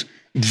issues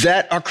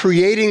that are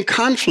creating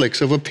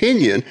conflicts of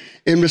opinion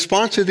in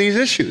response to these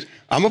issues?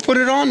 I'm going to put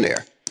it on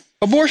there.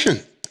 Abortion.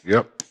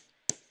 Yep.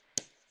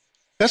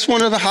 That's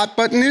one of the hot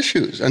button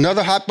issues.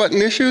 Another hot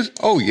button issues,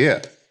 oh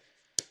yeah,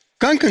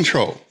 gun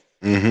control.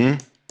 The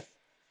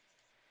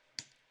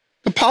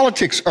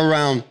politics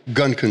around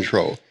gun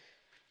control.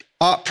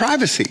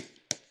 Privacy.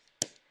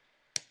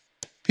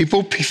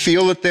 People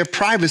feel that their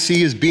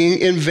privacy is being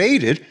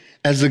invaded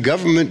as the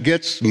government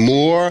gets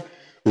more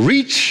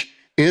reach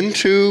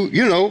into,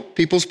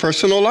 people's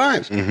personal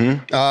lives.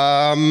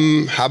 How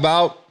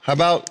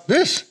about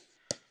this?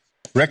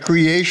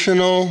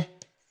 Recreational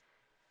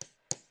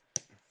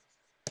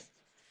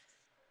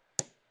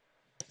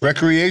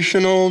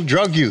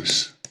drug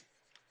use.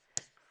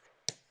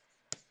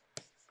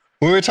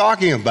 What we're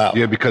talking about.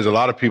 Yeah, because a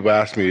lot of people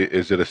ask me,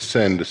 is it a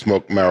sin to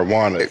smoke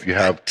marijuana if you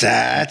have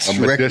that's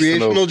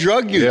recreational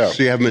drug use. Yeah.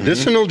 So you have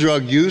medicinal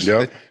drug use,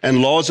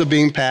 and laws are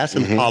being passed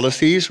and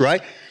policies,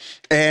 right?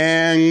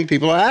 And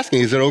people are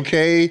asking, is it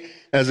okay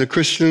as a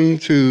Christian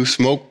to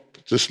smoke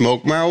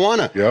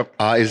marijuana? Yep.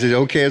 Is it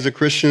okay as a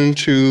Christian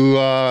to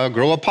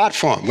grow a pot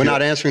farm? We're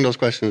not answering those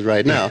questions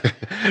right now.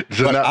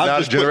 So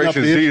now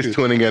Generation Z is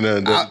tuning in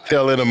the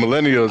tail end of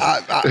millennials.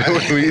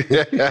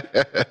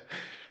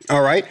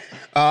 All right.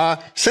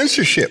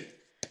 Censorship.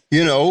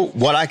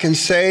 What I can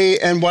say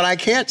and what I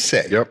can't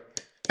say. Yep.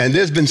 And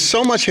there's been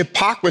so much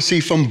hypocrisy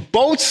from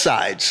both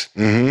sides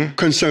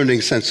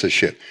concerning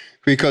censorship,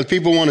 because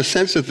people want to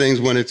censor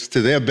things when it's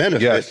to their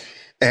benefit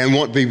and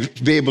won't be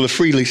able to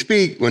freely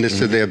speak when it's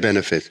to their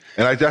benefit.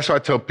 And that's why I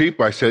tell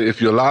people, I said,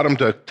 if you allow them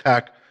to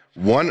attack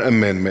one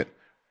amendment,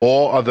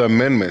 all other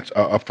amendments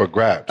are up for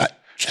grabs.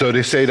 So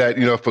they say that,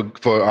 for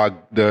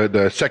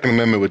the Second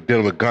Amendment with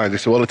dealing with guns, they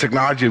say, well, the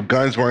technology of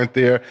guns weren't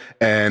there,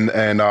 and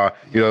there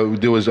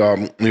was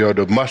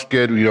the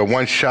musket,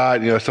 one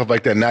shot, stuff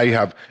like that. Now you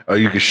have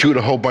you can shoot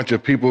a whole bunch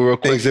of people real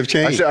quick. Things have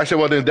changed. I said,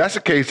 well, then if that's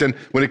the case, and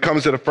when it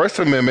comes to the First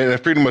Amendment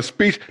and freedom of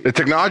speech, the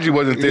technology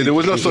wasn't there. There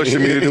was no social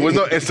media. There was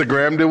no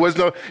Instagram. There was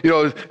no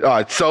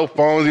cell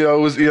phones.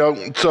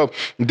 So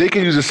they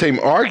can use the same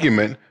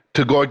argument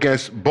to go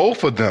against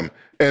both of them.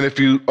 And if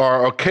you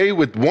are okay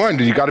with one,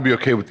 then you got to be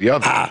okay with the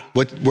other.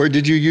 What word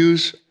did you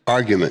use?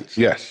 Arguments.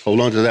 Yes. Hold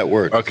on to that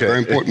word. Okay. Very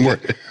important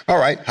word. All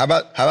right. How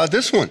about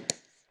this one?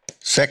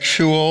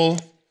 Sexual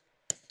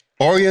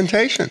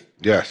orientation.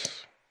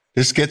 Yes.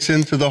 This gets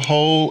into the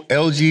whole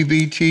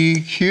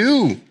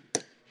LGBTQ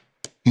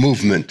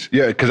movement.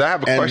 Yeah, because I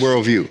have a question.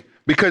 And worldview.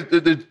 Because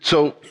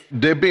so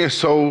they're being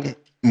so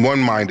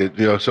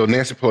one-minded. So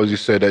Nancy Pelosi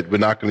said that we're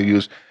not going to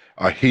use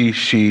he,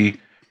 she,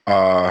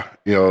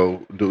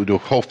 the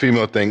whole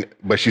female thing,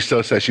 but she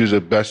still said she was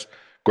the best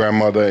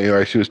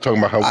grandmother. She was talking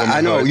about her womanhood.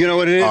 I know. You know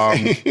what it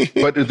is?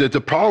 But the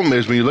problem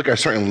is when you look at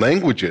certain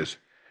languages,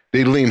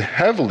 they lean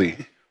heavily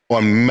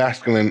on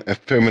masculine and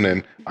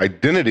feminine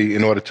identity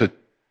in order to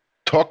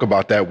talk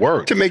about that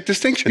word. To make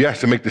distinction. Yes,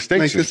 to make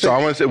distinction. So I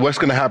want to say, what's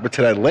going to happen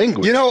to that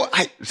language?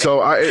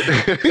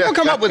 People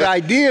come up with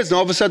ideas, and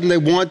all of a sudden they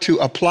want to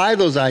apply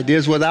those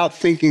ideas without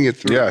thinking it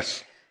through.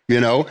 Yes.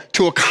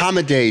 To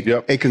accommodate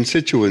a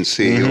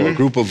constituency or a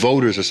group of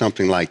voters or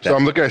something like that. So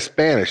I'm looking at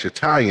Spanish,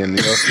 Italian,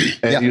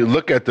 and you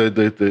look at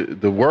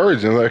the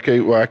words and like,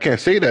 okay, well, I can't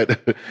say that,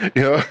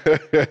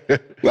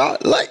 Well,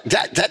 like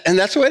that, and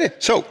that's what it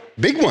is. So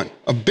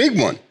a big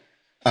one,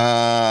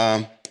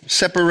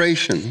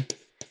 separation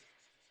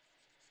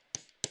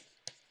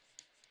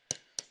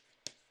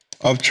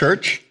of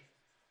church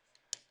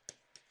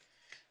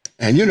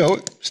and,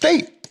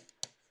 state.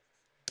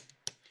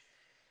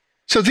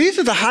 So these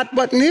are the hot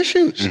button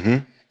issues.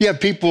 You have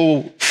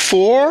people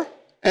for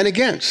and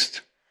against.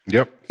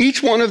 Yep.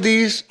 Each one of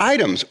these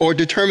items, or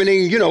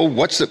determining,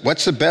 what's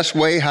the best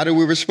way, how do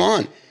we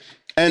respond?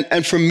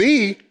 And for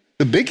me,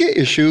 the bigger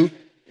issue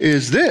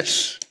is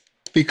this,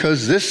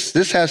 because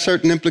this has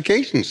certain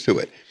implications to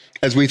it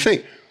as we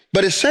think.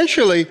 But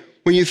essentially,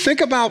 when you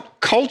think about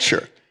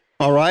culture,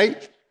 all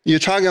right, you're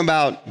talking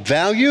about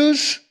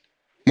values,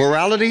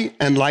 morality,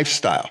 and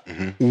lifestyle.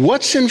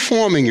 What's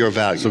informing your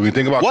values? So we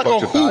think about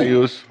culture,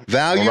 values,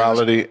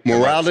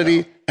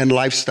 morality, and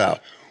lifestyle.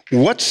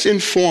 What's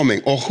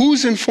informing, or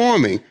who's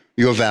informing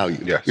your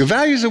values? Yes. Your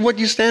values are what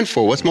you stand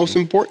for, what's most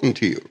important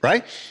to you,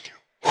 right?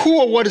 Who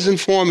or what is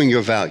informing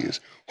your values?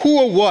 Who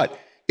or what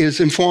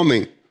is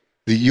informing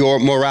your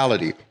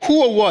morality?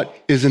 Who or what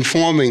is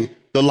informing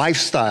the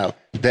lifestyle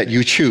that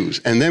you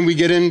choose? And then we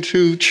get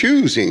into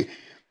choosing,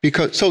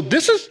 because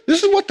this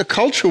is what the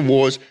culture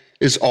wars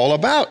is all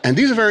about. And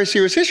these are very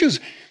serious issues,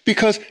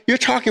 because you're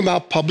talking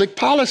about public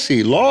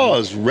policy,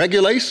 laws,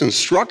 regulations,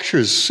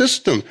 structures,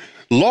 system,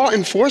 law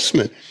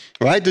enforcement,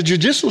 right? The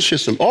judicial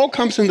system all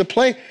comes into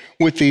play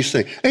with these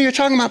things. And you're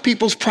talking about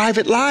people's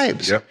private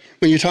lives.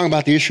 When you're talking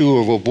about the issue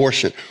of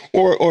abortion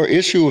or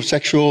issue of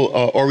sexual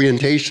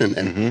orientation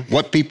and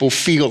what people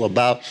feel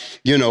about,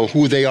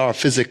 who they are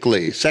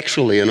physically,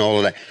 sexually, and all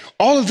of that.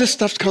 All of this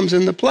stuff comes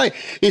into play.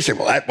 You say,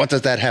 well, what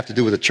does that have to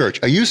do with the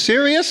church? Are you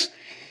serious?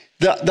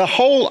 The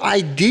whole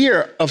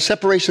idea of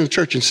separation of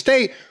church and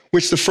state,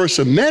 which the First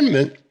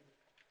Amendment,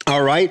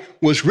 all right,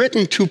 was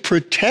written to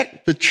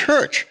protect the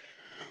church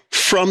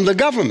from the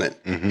government.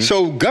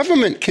 So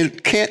government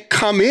can't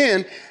come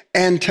in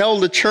and tell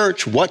the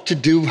church what to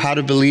do, how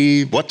to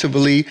believe, what to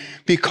believe,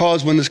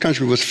 because when this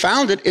country was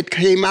founded, it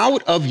came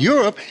out of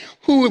Europe,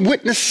 who had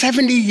witnessed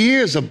 70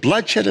 years of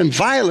bloodshed and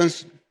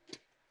violence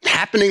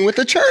happening with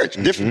the church,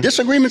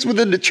 disagreements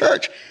within the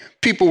church.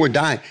 People were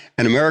dying,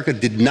 and America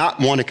did not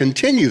want to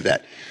continue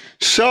that.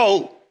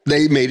 So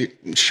they made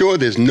sure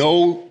there's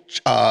no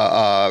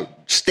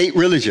state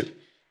religion.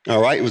 All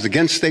right, it was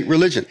against state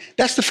religion.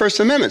 That's the First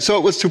Amendment. So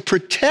it was to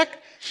protect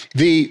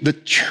the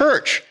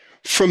church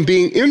from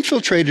being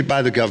infiltrated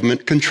by the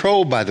government,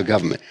 controlled by the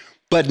government.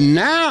 But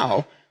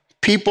now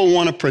people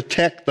want to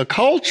protect the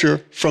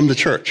culture from the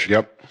church.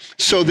 Yep.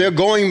 So they're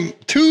pointing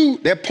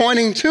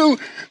to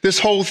this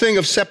whole thing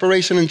of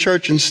separation in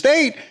church and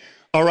state,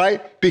 all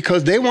right,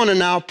 because they want to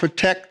now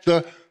protect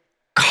the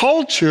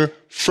culture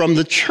from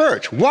the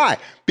church. Why?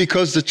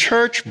 Because the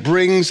church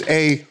brings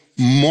a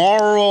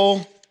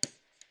moral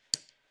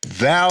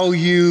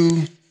value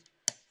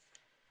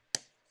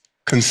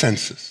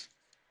consensus.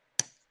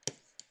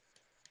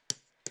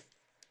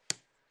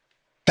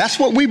 That's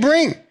what we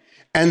bring.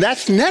 And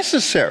that's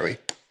necessary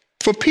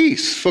for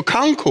peace, for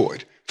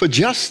concord, for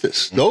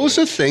justice. Those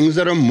are things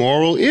that are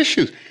moral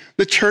issues.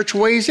 The church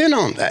weighs in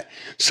on that.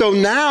 So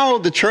now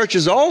the church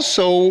is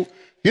also,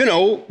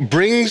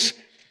 brings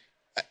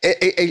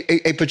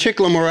a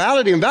particular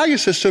morality and value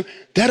system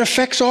that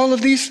affects all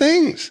of these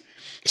things.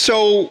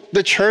 So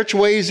the church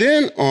weighs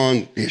in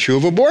on the issue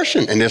of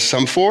abortion, and there's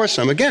some for,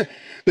 some against.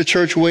 The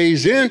church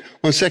weighs in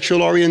on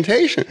sexual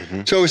orientation.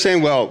 Mm-hmm. So we're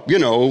saying, well, we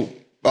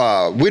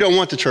don't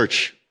want the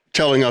church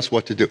telling us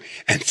what to do.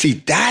 And see,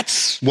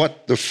 that's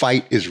what the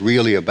fight is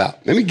really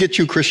about. Let me get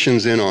you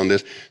Christians in on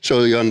this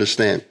so you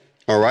understand.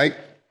 All right?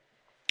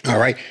 All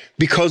right?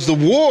 Because the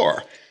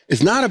war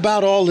is not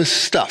about all this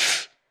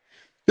stuff.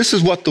 This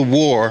is what the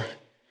war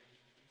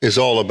is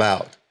all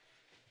about.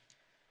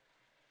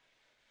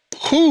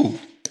 Who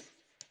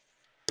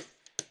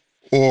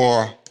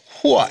or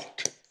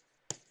what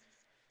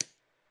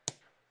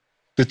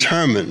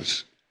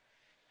determines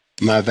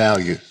my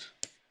values,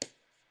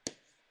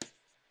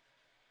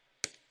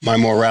 my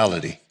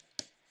morality,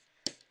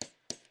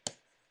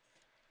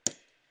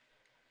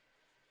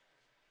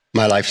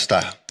 my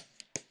lifestyle?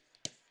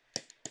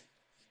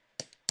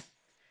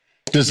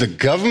 Does the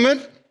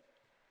government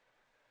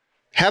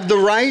have the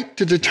right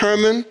to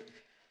determine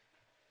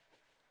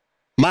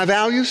my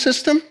value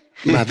system,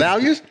 my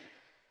values?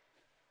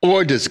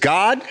 Or does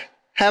God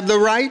have the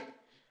right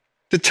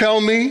to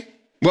tell me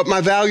what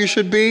my value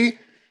should be,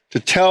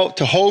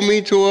 to hold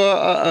me to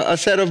a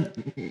set of,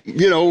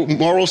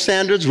 moral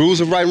standards, rules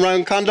of right and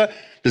wrong conduct?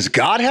 Does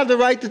God have the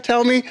right to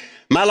tell me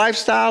my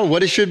lifestyle,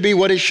 what it should be,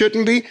 what it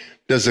shouldn't be?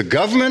 Does the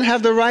government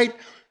have the right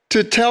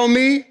to tell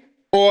me,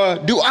 or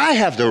do I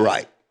have the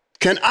right?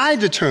 Can I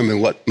determine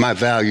what my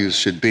values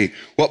should be,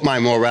 what my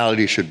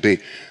morality should be?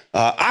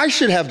 I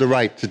should have the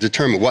right to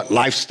determine what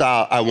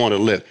lifestyle I want to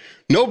live.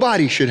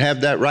 Nobody should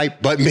have that right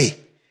but me.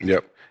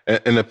 Yep.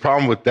 And the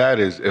problem with that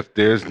is if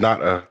there's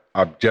not an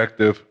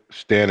objective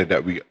standard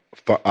that we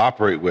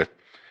operate with,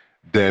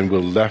 then we're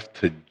left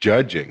to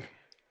judging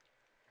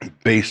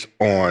based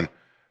on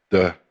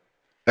the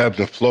ebbs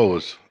and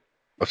flows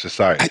of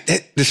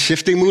society. The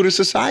shifting mood of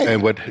society.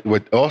 And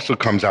what also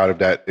comes out of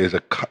that is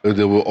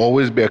there will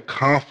always be a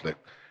conflict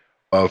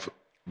of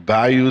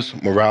values,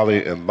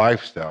 morality, and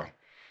lifestyle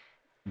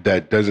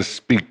that doesn't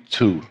speak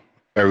to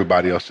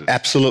everybody else's.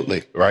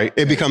 Absolutely. Right?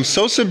 It becomes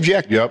so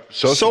subjective,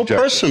 so subjective.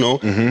 Personal,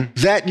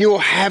 that you'll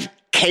have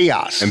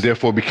chaos. And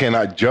therefore, we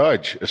cannot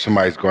judge if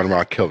somebody's going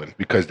around killing,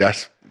 because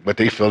that's what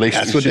they feel they should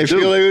do. That's what they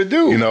feel they would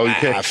do.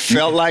 I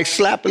felt like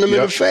slapping them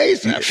in the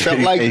face. I felt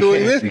like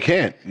doing this. You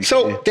can't.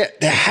 So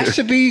there has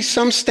to be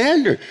some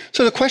standard.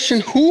 So the question,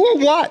 who or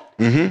what,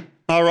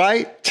 all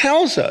right,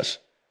 tells us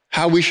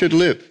how we should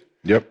live.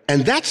 Yep.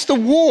 And that's the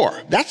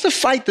war. That's the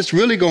fight that's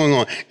really going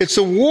on. It's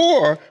a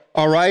war,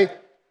 all right,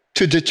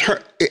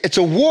 it's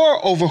a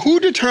war over who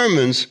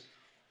determines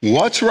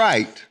what's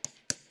right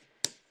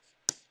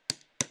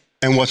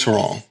and what's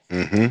wrong.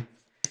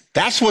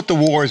 That's what the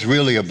war is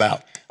really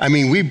about. I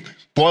mean, we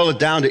boil it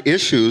down to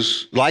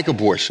issues like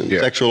abortion,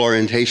 sexual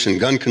orientation,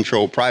 gun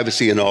control,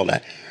 privacy, and all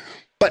that.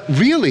 But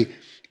really,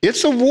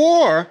 it's a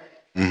war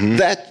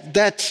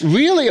that's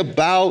really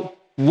about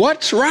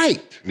what's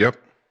right,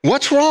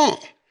 what's wrong.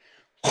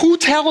 Who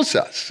tells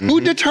us? Who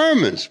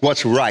determines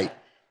what's right,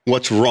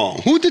 what's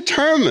wrong? Who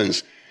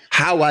determines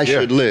how I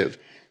should live?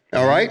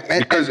 All right?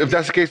 Because if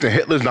that's the case, then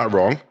Hitler's not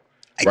wrong.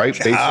 Right,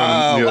 based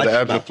on the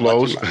ebbs and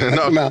flows.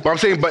 But I'm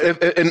saying, but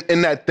if,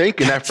 in that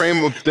thinking, that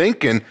frame of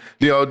thinking,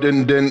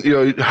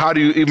 then how do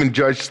you even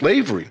judge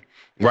slavery?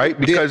 Right,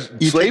 because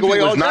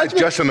slavery was not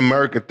just an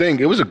American thing;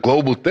 it was a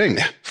global thing.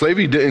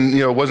 Slavery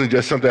wasn't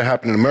just something that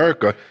happened in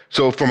America.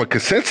 So, from a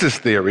consensus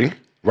theory,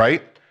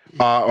 right,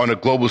 on a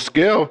global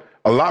scale,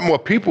 a lot more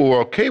people were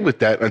okay with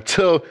that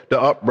until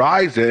the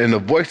uprising and the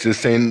voices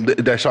saying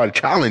that started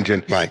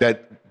challenging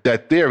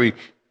that theory.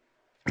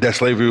 That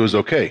slavery was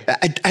okay.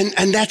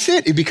 And that's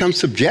it. It becomes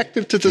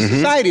subjective to the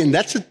society. And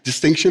that's a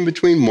distinction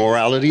between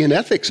morality and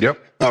ethics.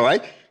 Yep. All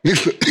right?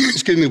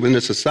 Excuse me, within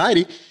a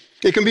society,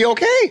 it can be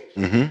okay.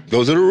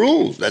 Those are the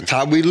rules. That's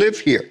how we live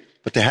here.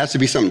 But there has to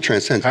be something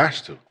transcendent.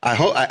 Has to. I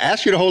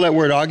asked you to hold that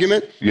word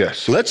argument.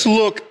 Yes. Let's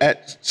look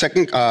at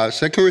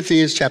 2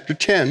 Corinthians chapter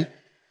 10,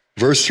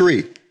 verse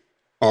 3.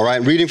 All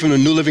right? Reading from the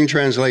New Living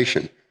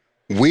Translation.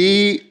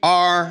 We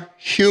are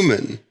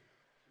human,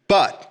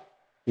 but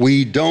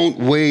we don't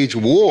wage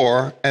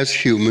war as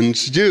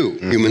humans do.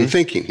 Human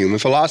thinking, human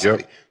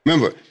philosophy.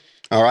 Remember,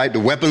 all right, the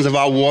weapons of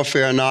our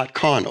warfare are not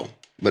carnal,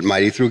 but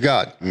mighty through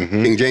God.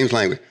 King James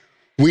language.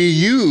 We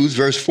use,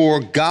 verse 4,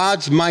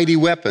 God's mighty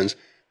weapons,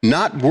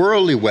 not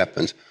worldly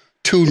weapons,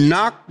 to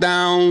knock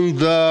down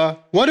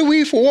what are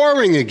we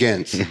warring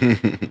against?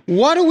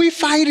 What are we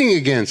fighting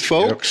against,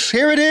 folks?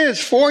 Here it is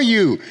for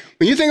you.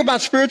 When you think about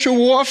spiritual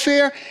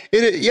warfare,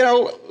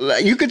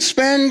 you could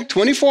spend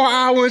 24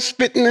 hours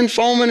spitting and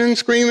foaming and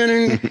screaming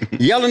and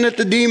yelling at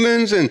the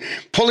demons and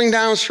pulling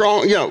down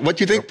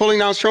what you think pulling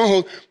down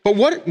strongholds. But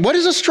what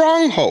is a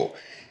stronghold?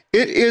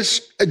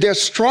 They're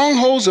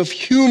strongholds of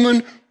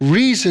human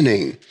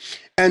reasoning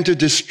and to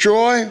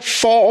destroy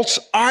false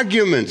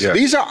arguments. Yes.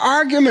 These are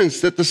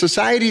arguments that the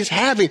society is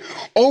having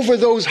over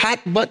those hot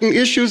button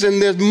issues,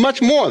 and there's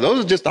much more.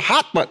 Those are just the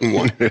hot button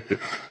one.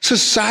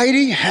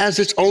 Society has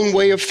its own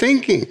way of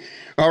thinking,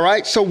 all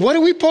right? So what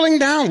are we pulling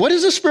down? What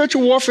is the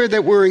spiritual warfare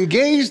that we're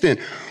engaged in?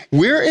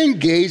 We're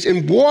engaged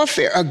in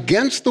warfare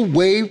against the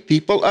way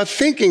people are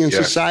thinking and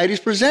society is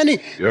presenting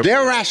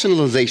their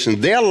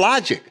rationalization, their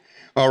logic,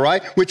 all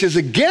right, which is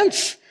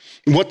against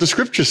what the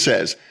scripture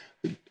says.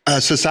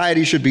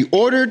 Society should be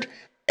ordered,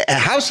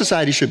 how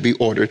society should be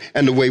ordered,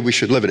 and the way we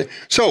should live in it.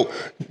 So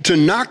to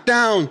knock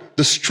down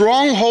the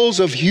strongholds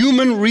of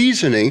human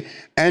reasoning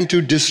and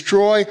to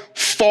destroy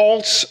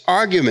false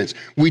arguments.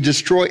 We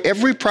destroy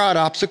every proud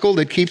obstacle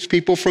that keeps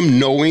people from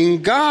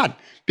knowing God.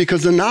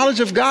 Because the knowledge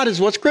of God is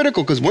what's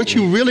critical. Because once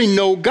you really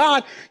know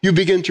God, you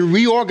begin to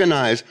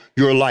reorganize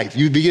your life.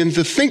 You begin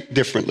to think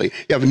differently.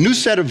 You have a new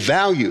set of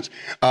values,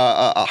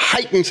 a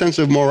heightened sense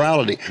of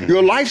morality.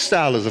 Your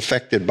lifestyle is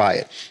affected by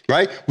it,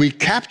 right? We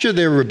capture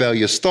their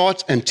rebellious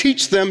thoughts and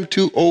teach them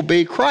to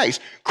obey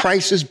Christ.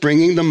 Christ is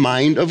bringing the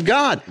mind of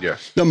God.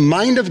 Yes. The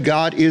mind of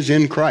God is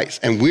in Christ,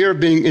 and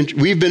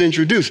we've been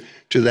introduced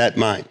to that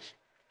mind.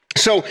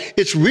 So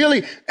it's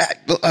really,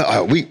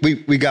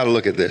 we got to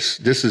look at this.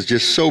 This is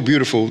just so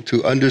beautiful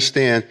to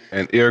understand.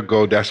 And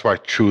ergo, that's why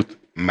truth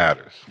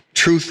matters.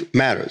 Truth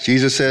matters.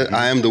 Jesus said,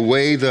 I am the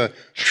way, the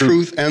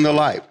truth, and the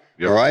life.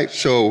 Yep. All right?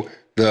 So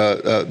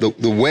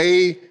the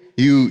way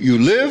you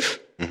live,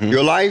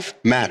 your life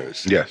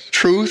matters. Yes.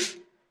 Truth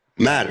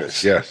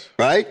matters. Yes.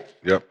 Right?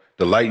 Yep.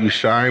 The light you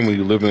shine when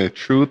you live in the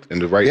truth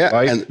and the right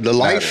life. And the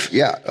life,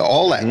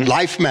 all that.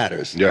 Life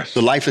matters. Yes.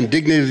 The life and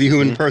dignity of the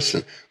human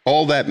person.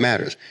 All that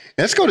matters.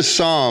 Let's go to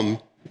Psalm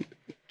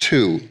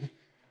 2,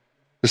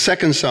 the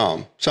second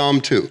Psalm, Psalm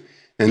 2.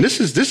 And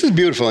this is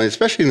beautiful,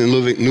 especially in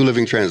the New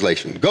Living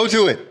Translation. Go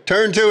to it.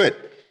 Turn to it.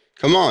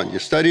 Come on. You're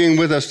studying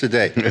with us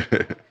today.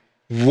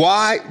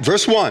 Why,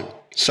 verse 1,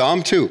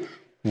 Psalm 2.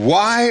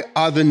 Why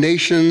are the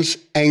nations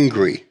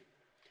angry?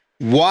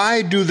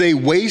 Why do they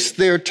waste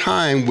their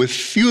time with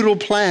futile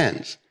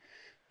plans?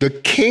 The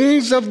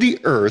kings of the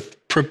earth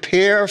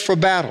prepare for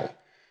battle.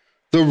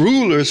 The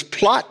rulers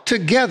plot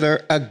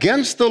together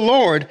against the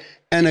Lord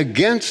and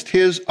against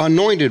his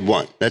anointed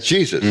one. That's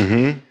Jesus.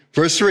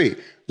 Verse 3,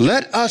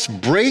 let us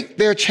break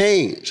their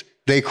chains,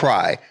 they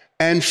cry,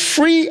 and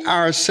free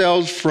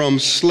ourselves from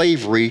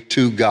slavery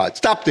to God.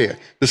 Stop there.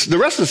 The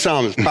rest of the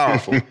psalm is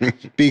powerful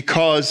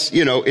because,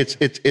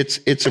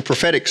 it's a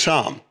prophetic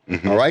psalm,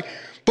 all right?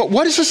 But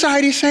what is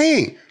society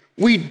saying?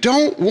 We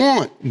don't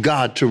want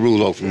God to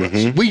rule over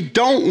us. We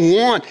don't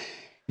want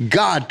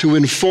God to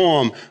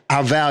inform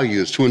our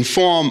values, to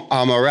inform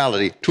our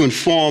morality, to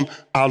inform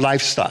our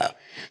lifestyle.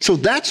 So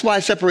that's why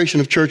separation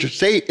of church and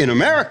state in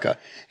America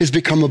has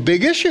become a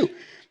big issue,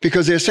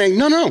 because they're saying,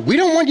 no, we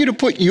don't want you to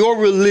put your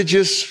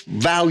religious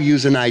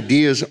values and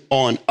ideas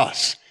on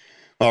us,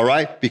 all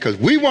right? Because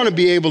we want to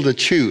be able to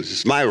choose.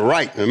 It's my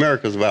right.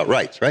 America's about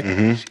rights, right?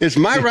 It's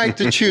my right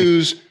to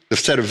choose the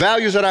set of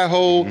values that I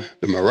hold,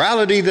 the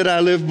morality that I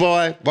live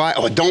by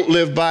or don't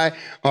live by,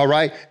 all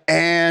right,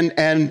 and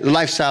the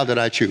lifestyle that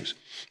I choose.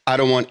 I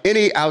don't want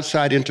any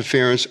outside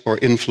interference or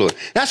influence.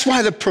 That's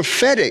why the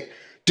prophetic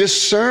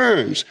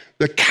discerns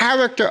the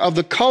character of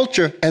the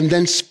culture and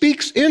then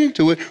speaks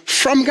into it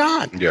from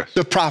God. Yes.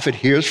 The prophet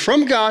hears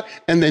from God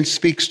and then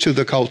speaks to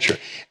the culture.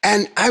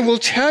 And I will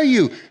tell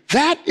you,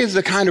 that is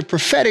the kind of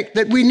prophetic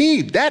that we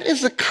need. That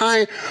is the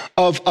kind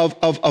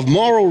of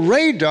moral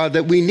radar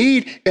that we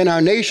need in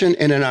our nation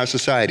and in our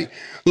society.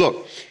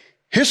 Look,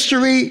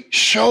 history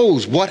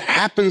shows what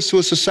happens to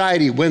a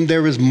society when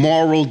there is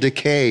moral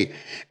decay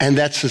and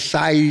that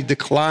society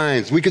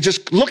declines. We could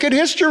just look at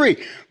history.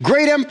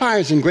 Great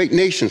empires and great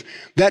nations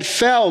that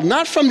fell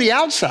not from the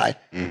outside,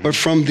 but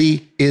from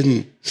the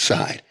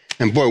inside.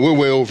 And boy, we're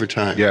way over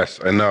time. Yes,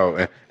 I know.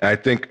 And I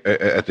think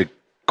at the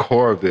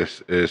core of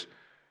this is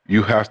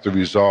you have to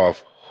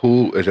resolve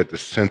who is at the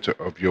center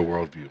of your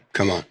worldview.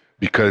 Come on.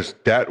 Because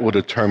that will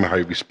determine how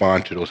you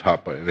respond to those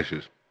hot button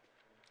issues.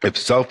 If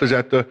self is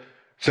at the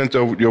center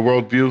of your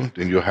worldview,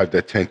 then you'll have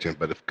that tension.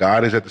 But if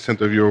God is at the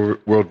center of your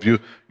worldview,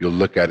 you'll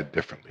look at it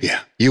differently.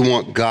 Yeah. You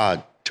want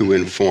God to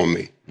inform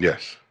me.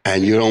 Yes.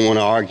 And you don't want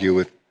to argue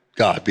with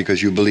God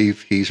because you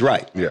believe he's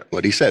right. Yeah.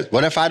 What he says.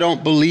 What if I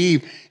don't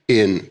believe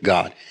in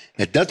God?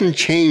 It doesn't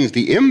change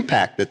the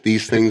impact that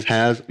these things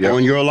has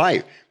on your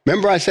life.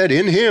 Remember I said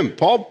in him,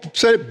 Paul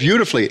said it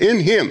beautifully, in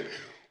him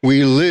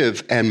we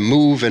live and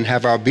move and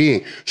have our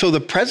being. So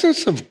the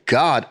presence of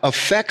God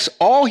affects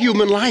all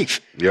human life.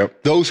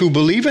 Yep. Those who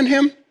believe in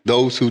him,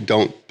 those who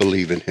don't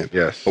believe in him.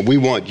 Yes. But we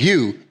want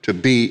you to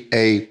be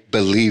a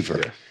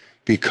believer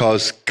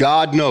because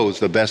God knows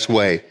the best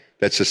way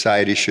that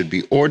society should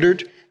be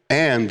ordered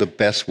and the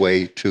best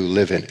way to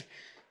live in it.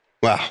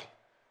 Wow.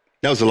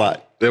 That was a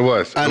lot. It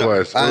was. I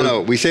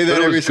know. We say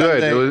that every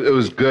Sunday. It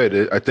was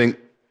good. I think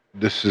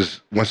this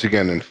is, once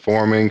again,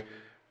 informing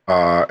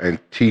and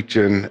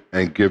teaching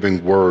and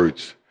giving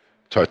words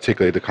to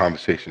articulate the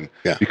conversation.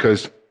 Yeah.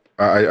 Because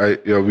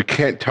we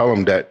can't tell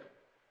them that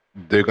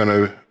they're going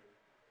to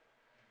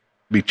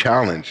be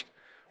challenged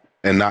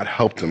and not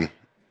help them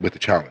with the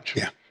challenge.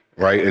 Yeah.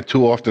 Right. And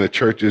too often the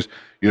church has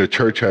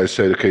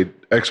said, okay,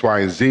 X, Y,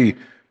 and Z,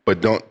 but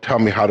don't tell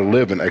me how to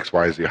live in X,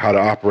 Y, and Z, how to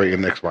operate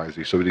in X, Y, and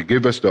Z. So they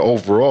give us the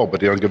overall,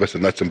 but they don't give us the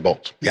nuts and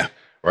bolts. Yeah.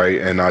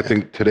 Right. And I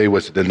think today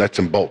was the nuts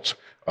and bolts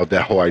of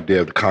that whole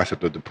idea of the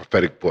concept of the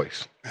prophetic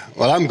voice.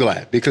 Well, I'm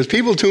glad because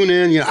people tune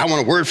in. I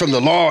want a word from the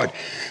Lord.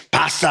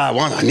 Pastor,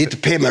 I need to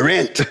pay my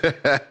rent.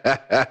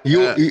 You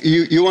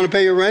want to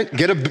pay your rent?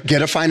 Get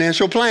a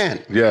financial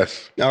plan.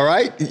 Yes. All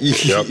right.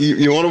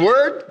 You want a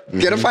word?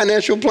 Get a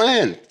financial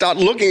plan. Start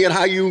looking at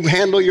how you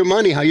handle your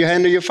money, how you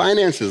handle your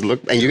finances.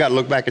 And you got to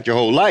look back at your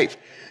whole life.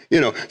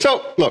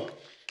 So look,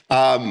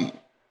 the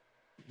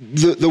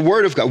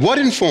Word of God. What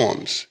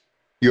informs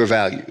your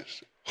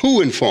values?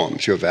 Who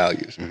informs your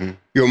values?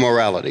 Your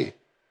morality,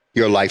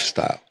 your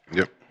lifestyle.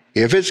 Yep.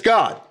 If it's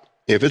God,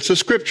 if it's the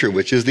Scripture,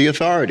 which is the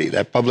authority,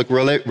 that public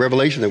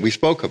revelation that we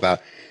spoke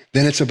about,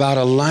 then it's about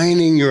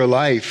aligning your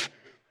life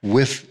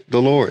with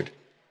the Lord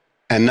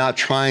and not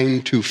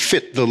trying to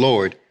fit the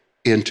Lord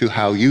into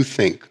how you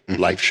think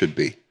life should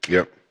be.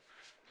 Yep.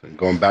 And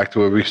going back to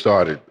where we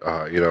started,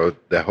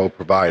 that whole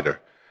provider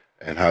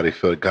and how they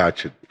feel God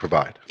should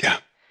provide. Yeah,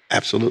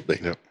 absolutely.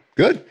 Yep.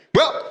 Good.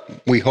 Well,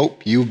 we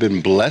hope you've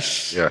been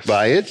blessed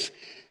by it.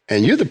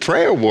 And you're the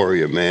prayer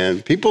warrior,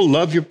 man. People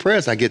love your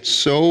prayers. I get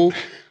so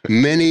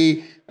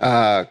many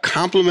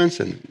compliments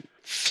and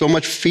so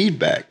much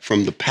feedback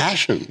from the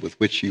passion with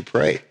which you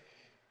pray.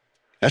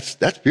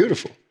 That's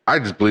beautiful. I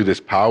just believe there's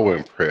power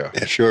in prayer.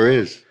 It sure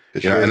is.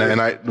 And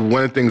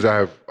one of the things I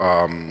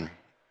have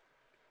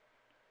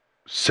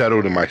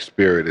settled in my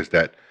spirit is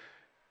that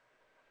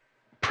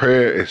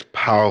prayer is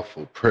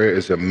powerful. Prayer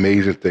is an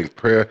amazing thing.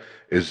 Prayer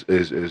is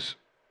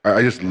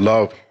I just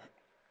love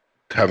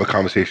to have a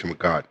conversation with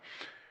God.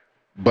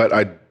 But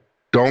I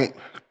don't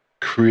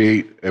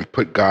create and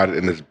put God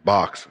in this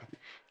box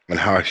and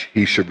how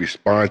he should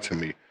respond to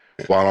me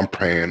while I'm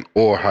praying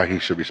or how he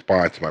should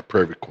respond to my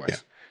prayer request.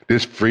 Yeah.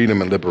 There's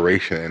freedom and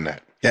liberation in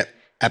that. Yeah,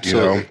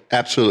 absolutely.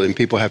 Absolutely. And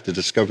people have to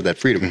discover that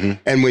freedom.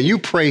 And when you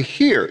pray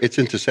here, it's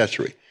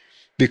intercessory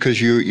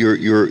because you're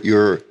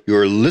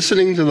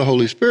listening to the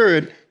Holy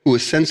Spirit who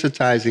is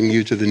sensitizing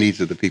you to the needs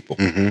of the people.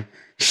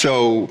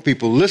 So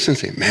people listen and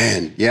say,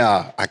 man,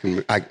 yeah,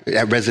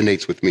 that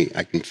resonates with me.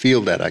 I can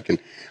feel that.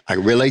 I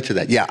relate to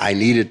that. Yeah, I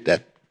needed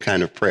that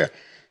kind of prayer.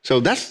 So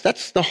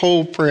that's the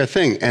whole prayer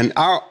thing. And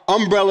our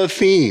umbrella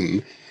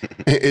theme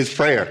is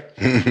prayer.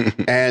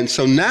 And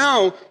so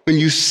now when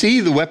you see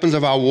the weapons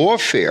of our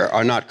warfare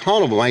are not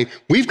carnal,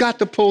 we've got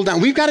to pull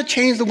down. We've got to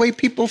change the way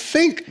people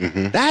think.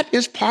 That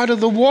is part of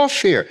the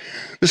warfare.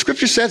 The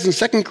scripture says in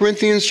 2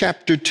 Corinthians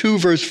chapter 4,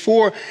 verse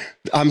 4,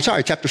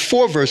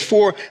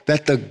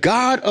 that the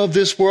God of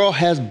this world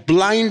has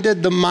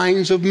blinded the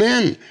minds of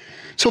men.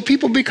 So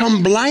people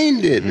become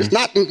blinded. It's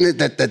not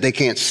that they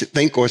can't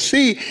think or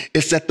see.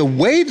 It's that the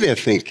way they're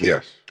thinking,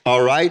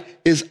 all right,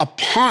 is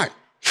apart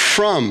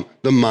from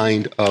the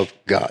mind of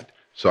God.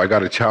 So I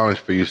got a challenge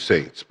for you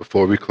saints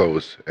before we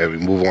close and we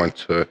move on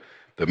to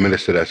the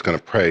minister that's going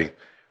to pray.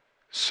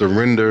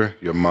 Surrender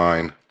your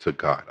mind to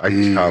God. I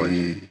challenge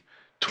you.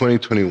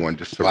 2021,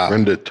 just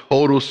surrender,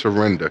 total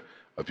surrender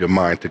of your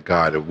mind to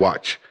God and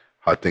watch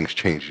how things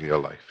change in your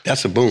life.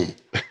 That's a boom.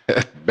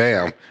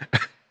 Bam.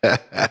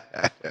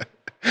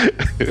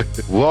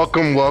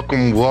 Welcome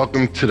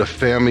to the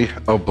family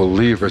of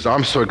believers.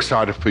 I'm so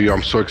excited for you.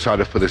 I'm so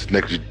excited for this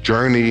next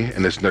journey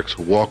and this next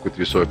walk with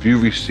you. So if you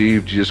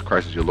received Jesus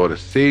Christ as your Lord and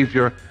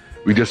Savior,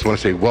 we just want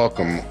to say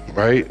welcome,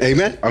 right?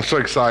 Amen. I'm so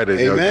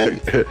excited.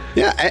 Amen.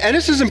 Yeah, and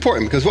this is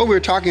important because what we're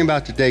talking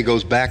about today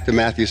goes back to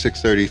Matthew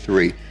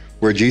 6:33,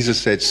 where Jesus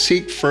said,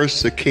 seek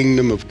first the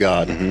kingdom of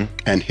God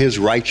and his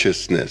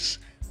righteousness,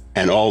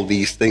 and all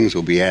these things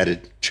will be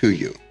added to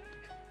you.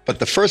 But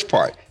the first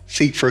part,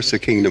 seek first the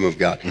kingdom of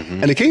God.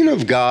 And the kingdom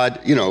of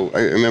God, I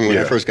remember when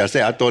I first got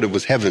saved, I thought it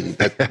was heaven,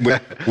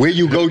 where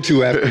you go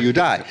to after you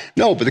die.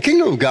 No, but the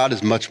kingdom of God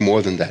is much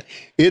more than that.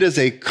 It is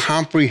a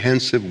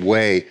comprehensive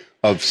way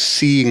of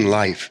seeing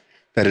life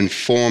that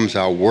informs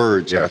our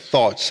words, our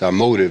thoughts, our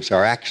motives,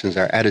 our actions,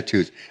 our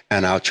attitudes,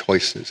 and our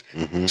choices.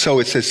 So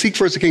it says, seek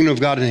first the kingdom of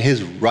God and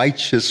his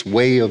righteous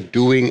way of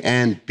doing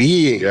and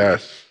being.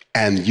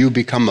 and you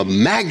become a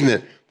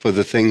magnet for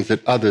the things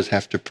that others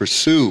have to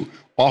pursue,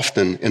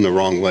 often in the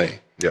wrong way.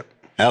 Yep.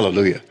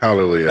 Hallelujah.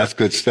 Hallelujah. That's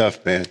good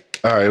stuff, man.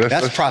 All right,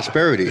 that's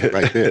prosperity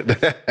right there.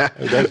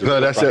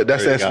 That's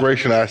the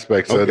inspiration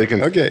aspect. So they can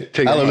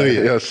take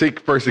Hallelujah. Seek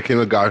first the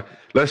kingdom of God.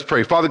 Let's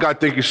pray. Father God,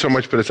 thank you so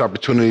much for this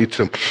opportunity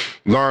to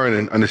learn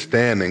and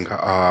understanding.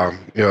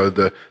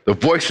 The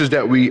voices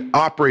that we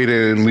operate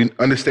in, and we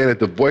understand that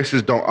the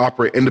voices don't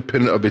operate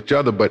independent of each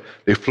other, but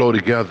they flow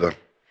together.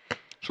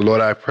 So Lord,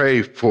 I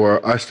pray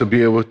for us to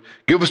be able to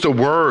give us the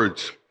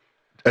words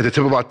at the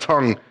tip of our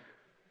tongue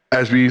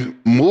as we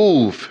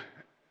move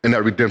in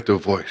that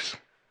redemptive voice.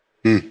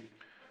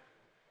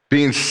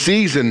 Being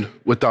seasoned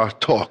with our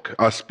talk,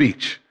 our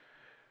speech.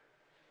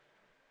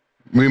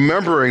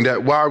 Remembering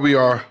that while we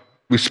are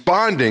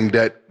responding,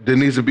 that there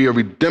needs to be a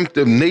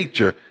redemptive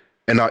nature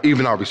in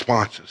even our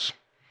responses.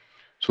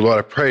 So Lord,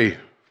 I pray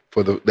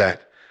for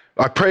that.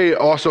 I pray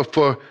also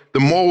for the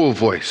moral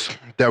voice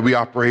that we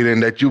operate in,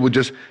 that you would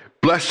just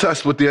bless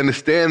us with the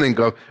understanding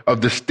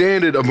of the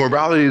standard of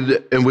morality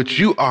in which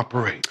you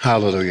operate.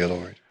 Hallelujah,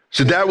 Lord.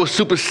 So that will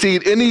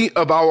supersede any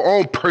of our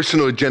own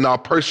personal agenda, our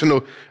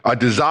personal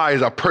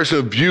desires, our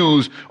personal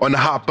views on the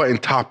hot button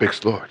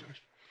topics, Lord.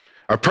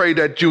 I pray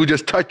that you would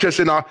just touch us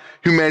in our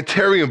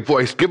humanitarian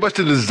voice. Give us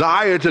the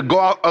desire to go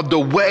out of the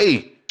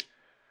way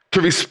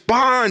to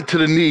respond to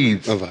the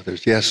needs of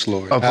others. Yes,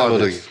 Lord. Of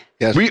Hallelujah. Others.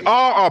 Yes, we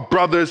are our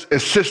brothers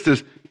and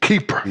sisters'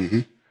 keeper.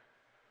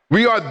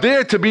 We are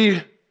there to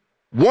be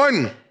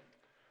one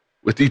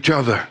with each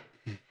other,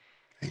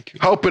 Thank you.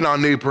 helping our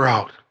neighbor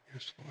out.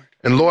 Yes, Lord.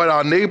 And Lord,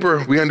 our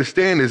neighbor, we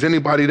understand, is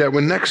anybody that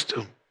we're next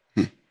to.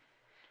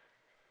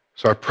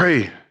 So I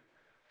pray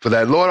for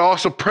that. Lord, I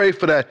also pray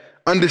for that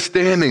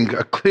understanding,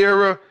 a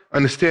clearer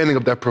understanding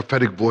of that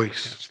prophetic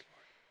voice. Yes,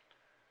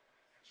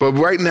 but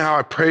right now,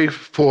 I pray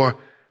for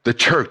the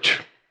church.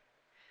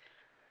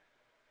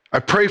 I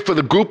pray for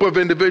the group of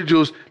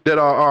individuals that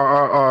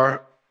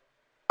are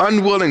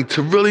unwilling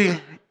to really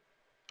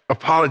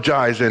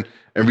apologize and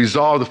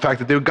resolve the fact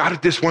that they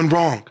got this one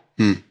wrong.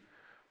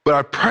 But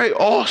I pray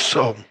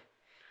also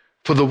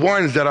for the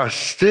ones that are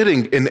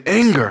sitting in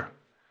anger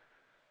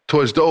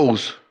towards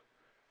those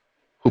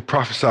who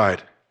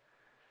prophesied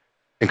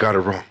and got it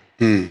wrong.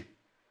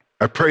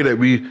 I pray that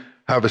we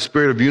have a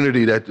spirit of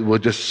unity that will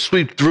just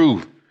sweep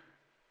through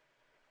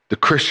the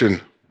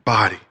Christian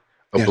body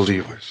of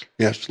believers.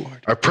 Lord. Yes,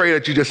 Lord. I pray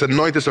that you just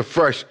anoint us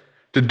afresh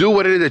to do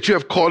what it is that you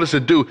have called us to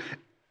do.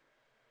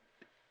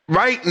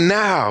 Right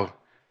now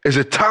is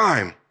a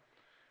time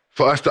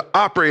for us to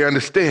operate and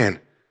understand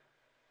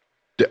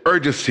the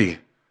urgency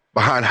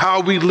behind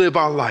how we live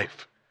our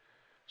life.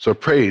 So I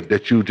pray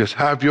that you just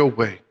have your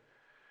way.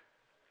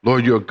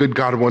 Lord, you're a good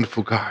God, a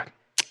wonderful God.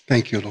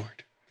 Thank you,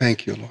 Lord.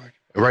 Thank you, Lord.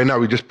 And right now,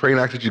 we just pray and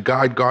ask that you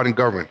guide, guard, and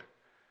govern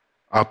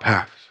our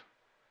paths.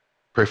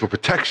 Pray for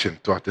protection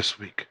throughout this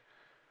week.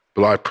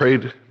 But Lord, I pray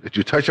that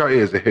you touch our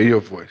ears to hear your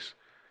voice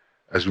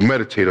as we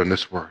meditate on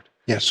this word.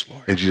 Yes,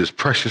 Lord. In Jesus'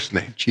 precious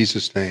name. In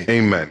Jesus' name.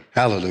 Amen.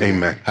 Hallelujah.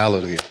 Amen.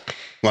 Hallelujah.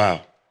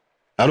 Wow.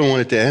 I don't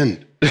want it to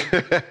end.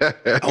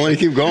 I want to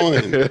keep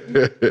going.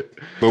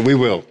 But we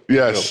will.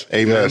 Yes.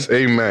 We will. Amen. Yes.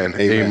 Amen.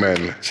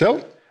 Amen.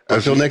 So,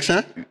 until next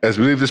time. As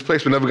we leave this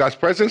place with never God's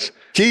presence,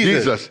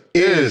 Jesus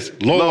is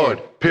Lord.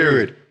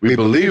 Period. We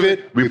believe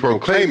it, we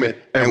proclaim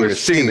it, and we're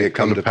seeing it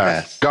come to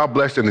pass. God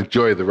bless and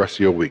enjoy the rest of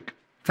your week.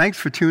 Thanks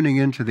for tuning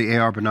in to the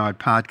A.R. Bernard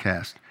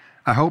podcast.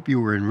 I hope you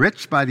were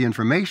enriched by the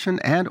information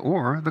and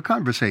or the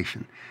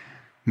conversation.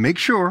 Make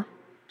sure,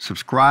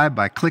 subscribe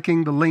by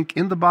clicking the link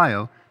in the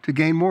bio to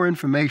gain more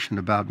information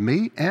about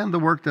me and the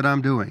work that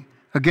I'm doing.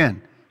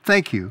 Again,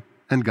 thank you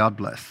and God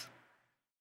bless.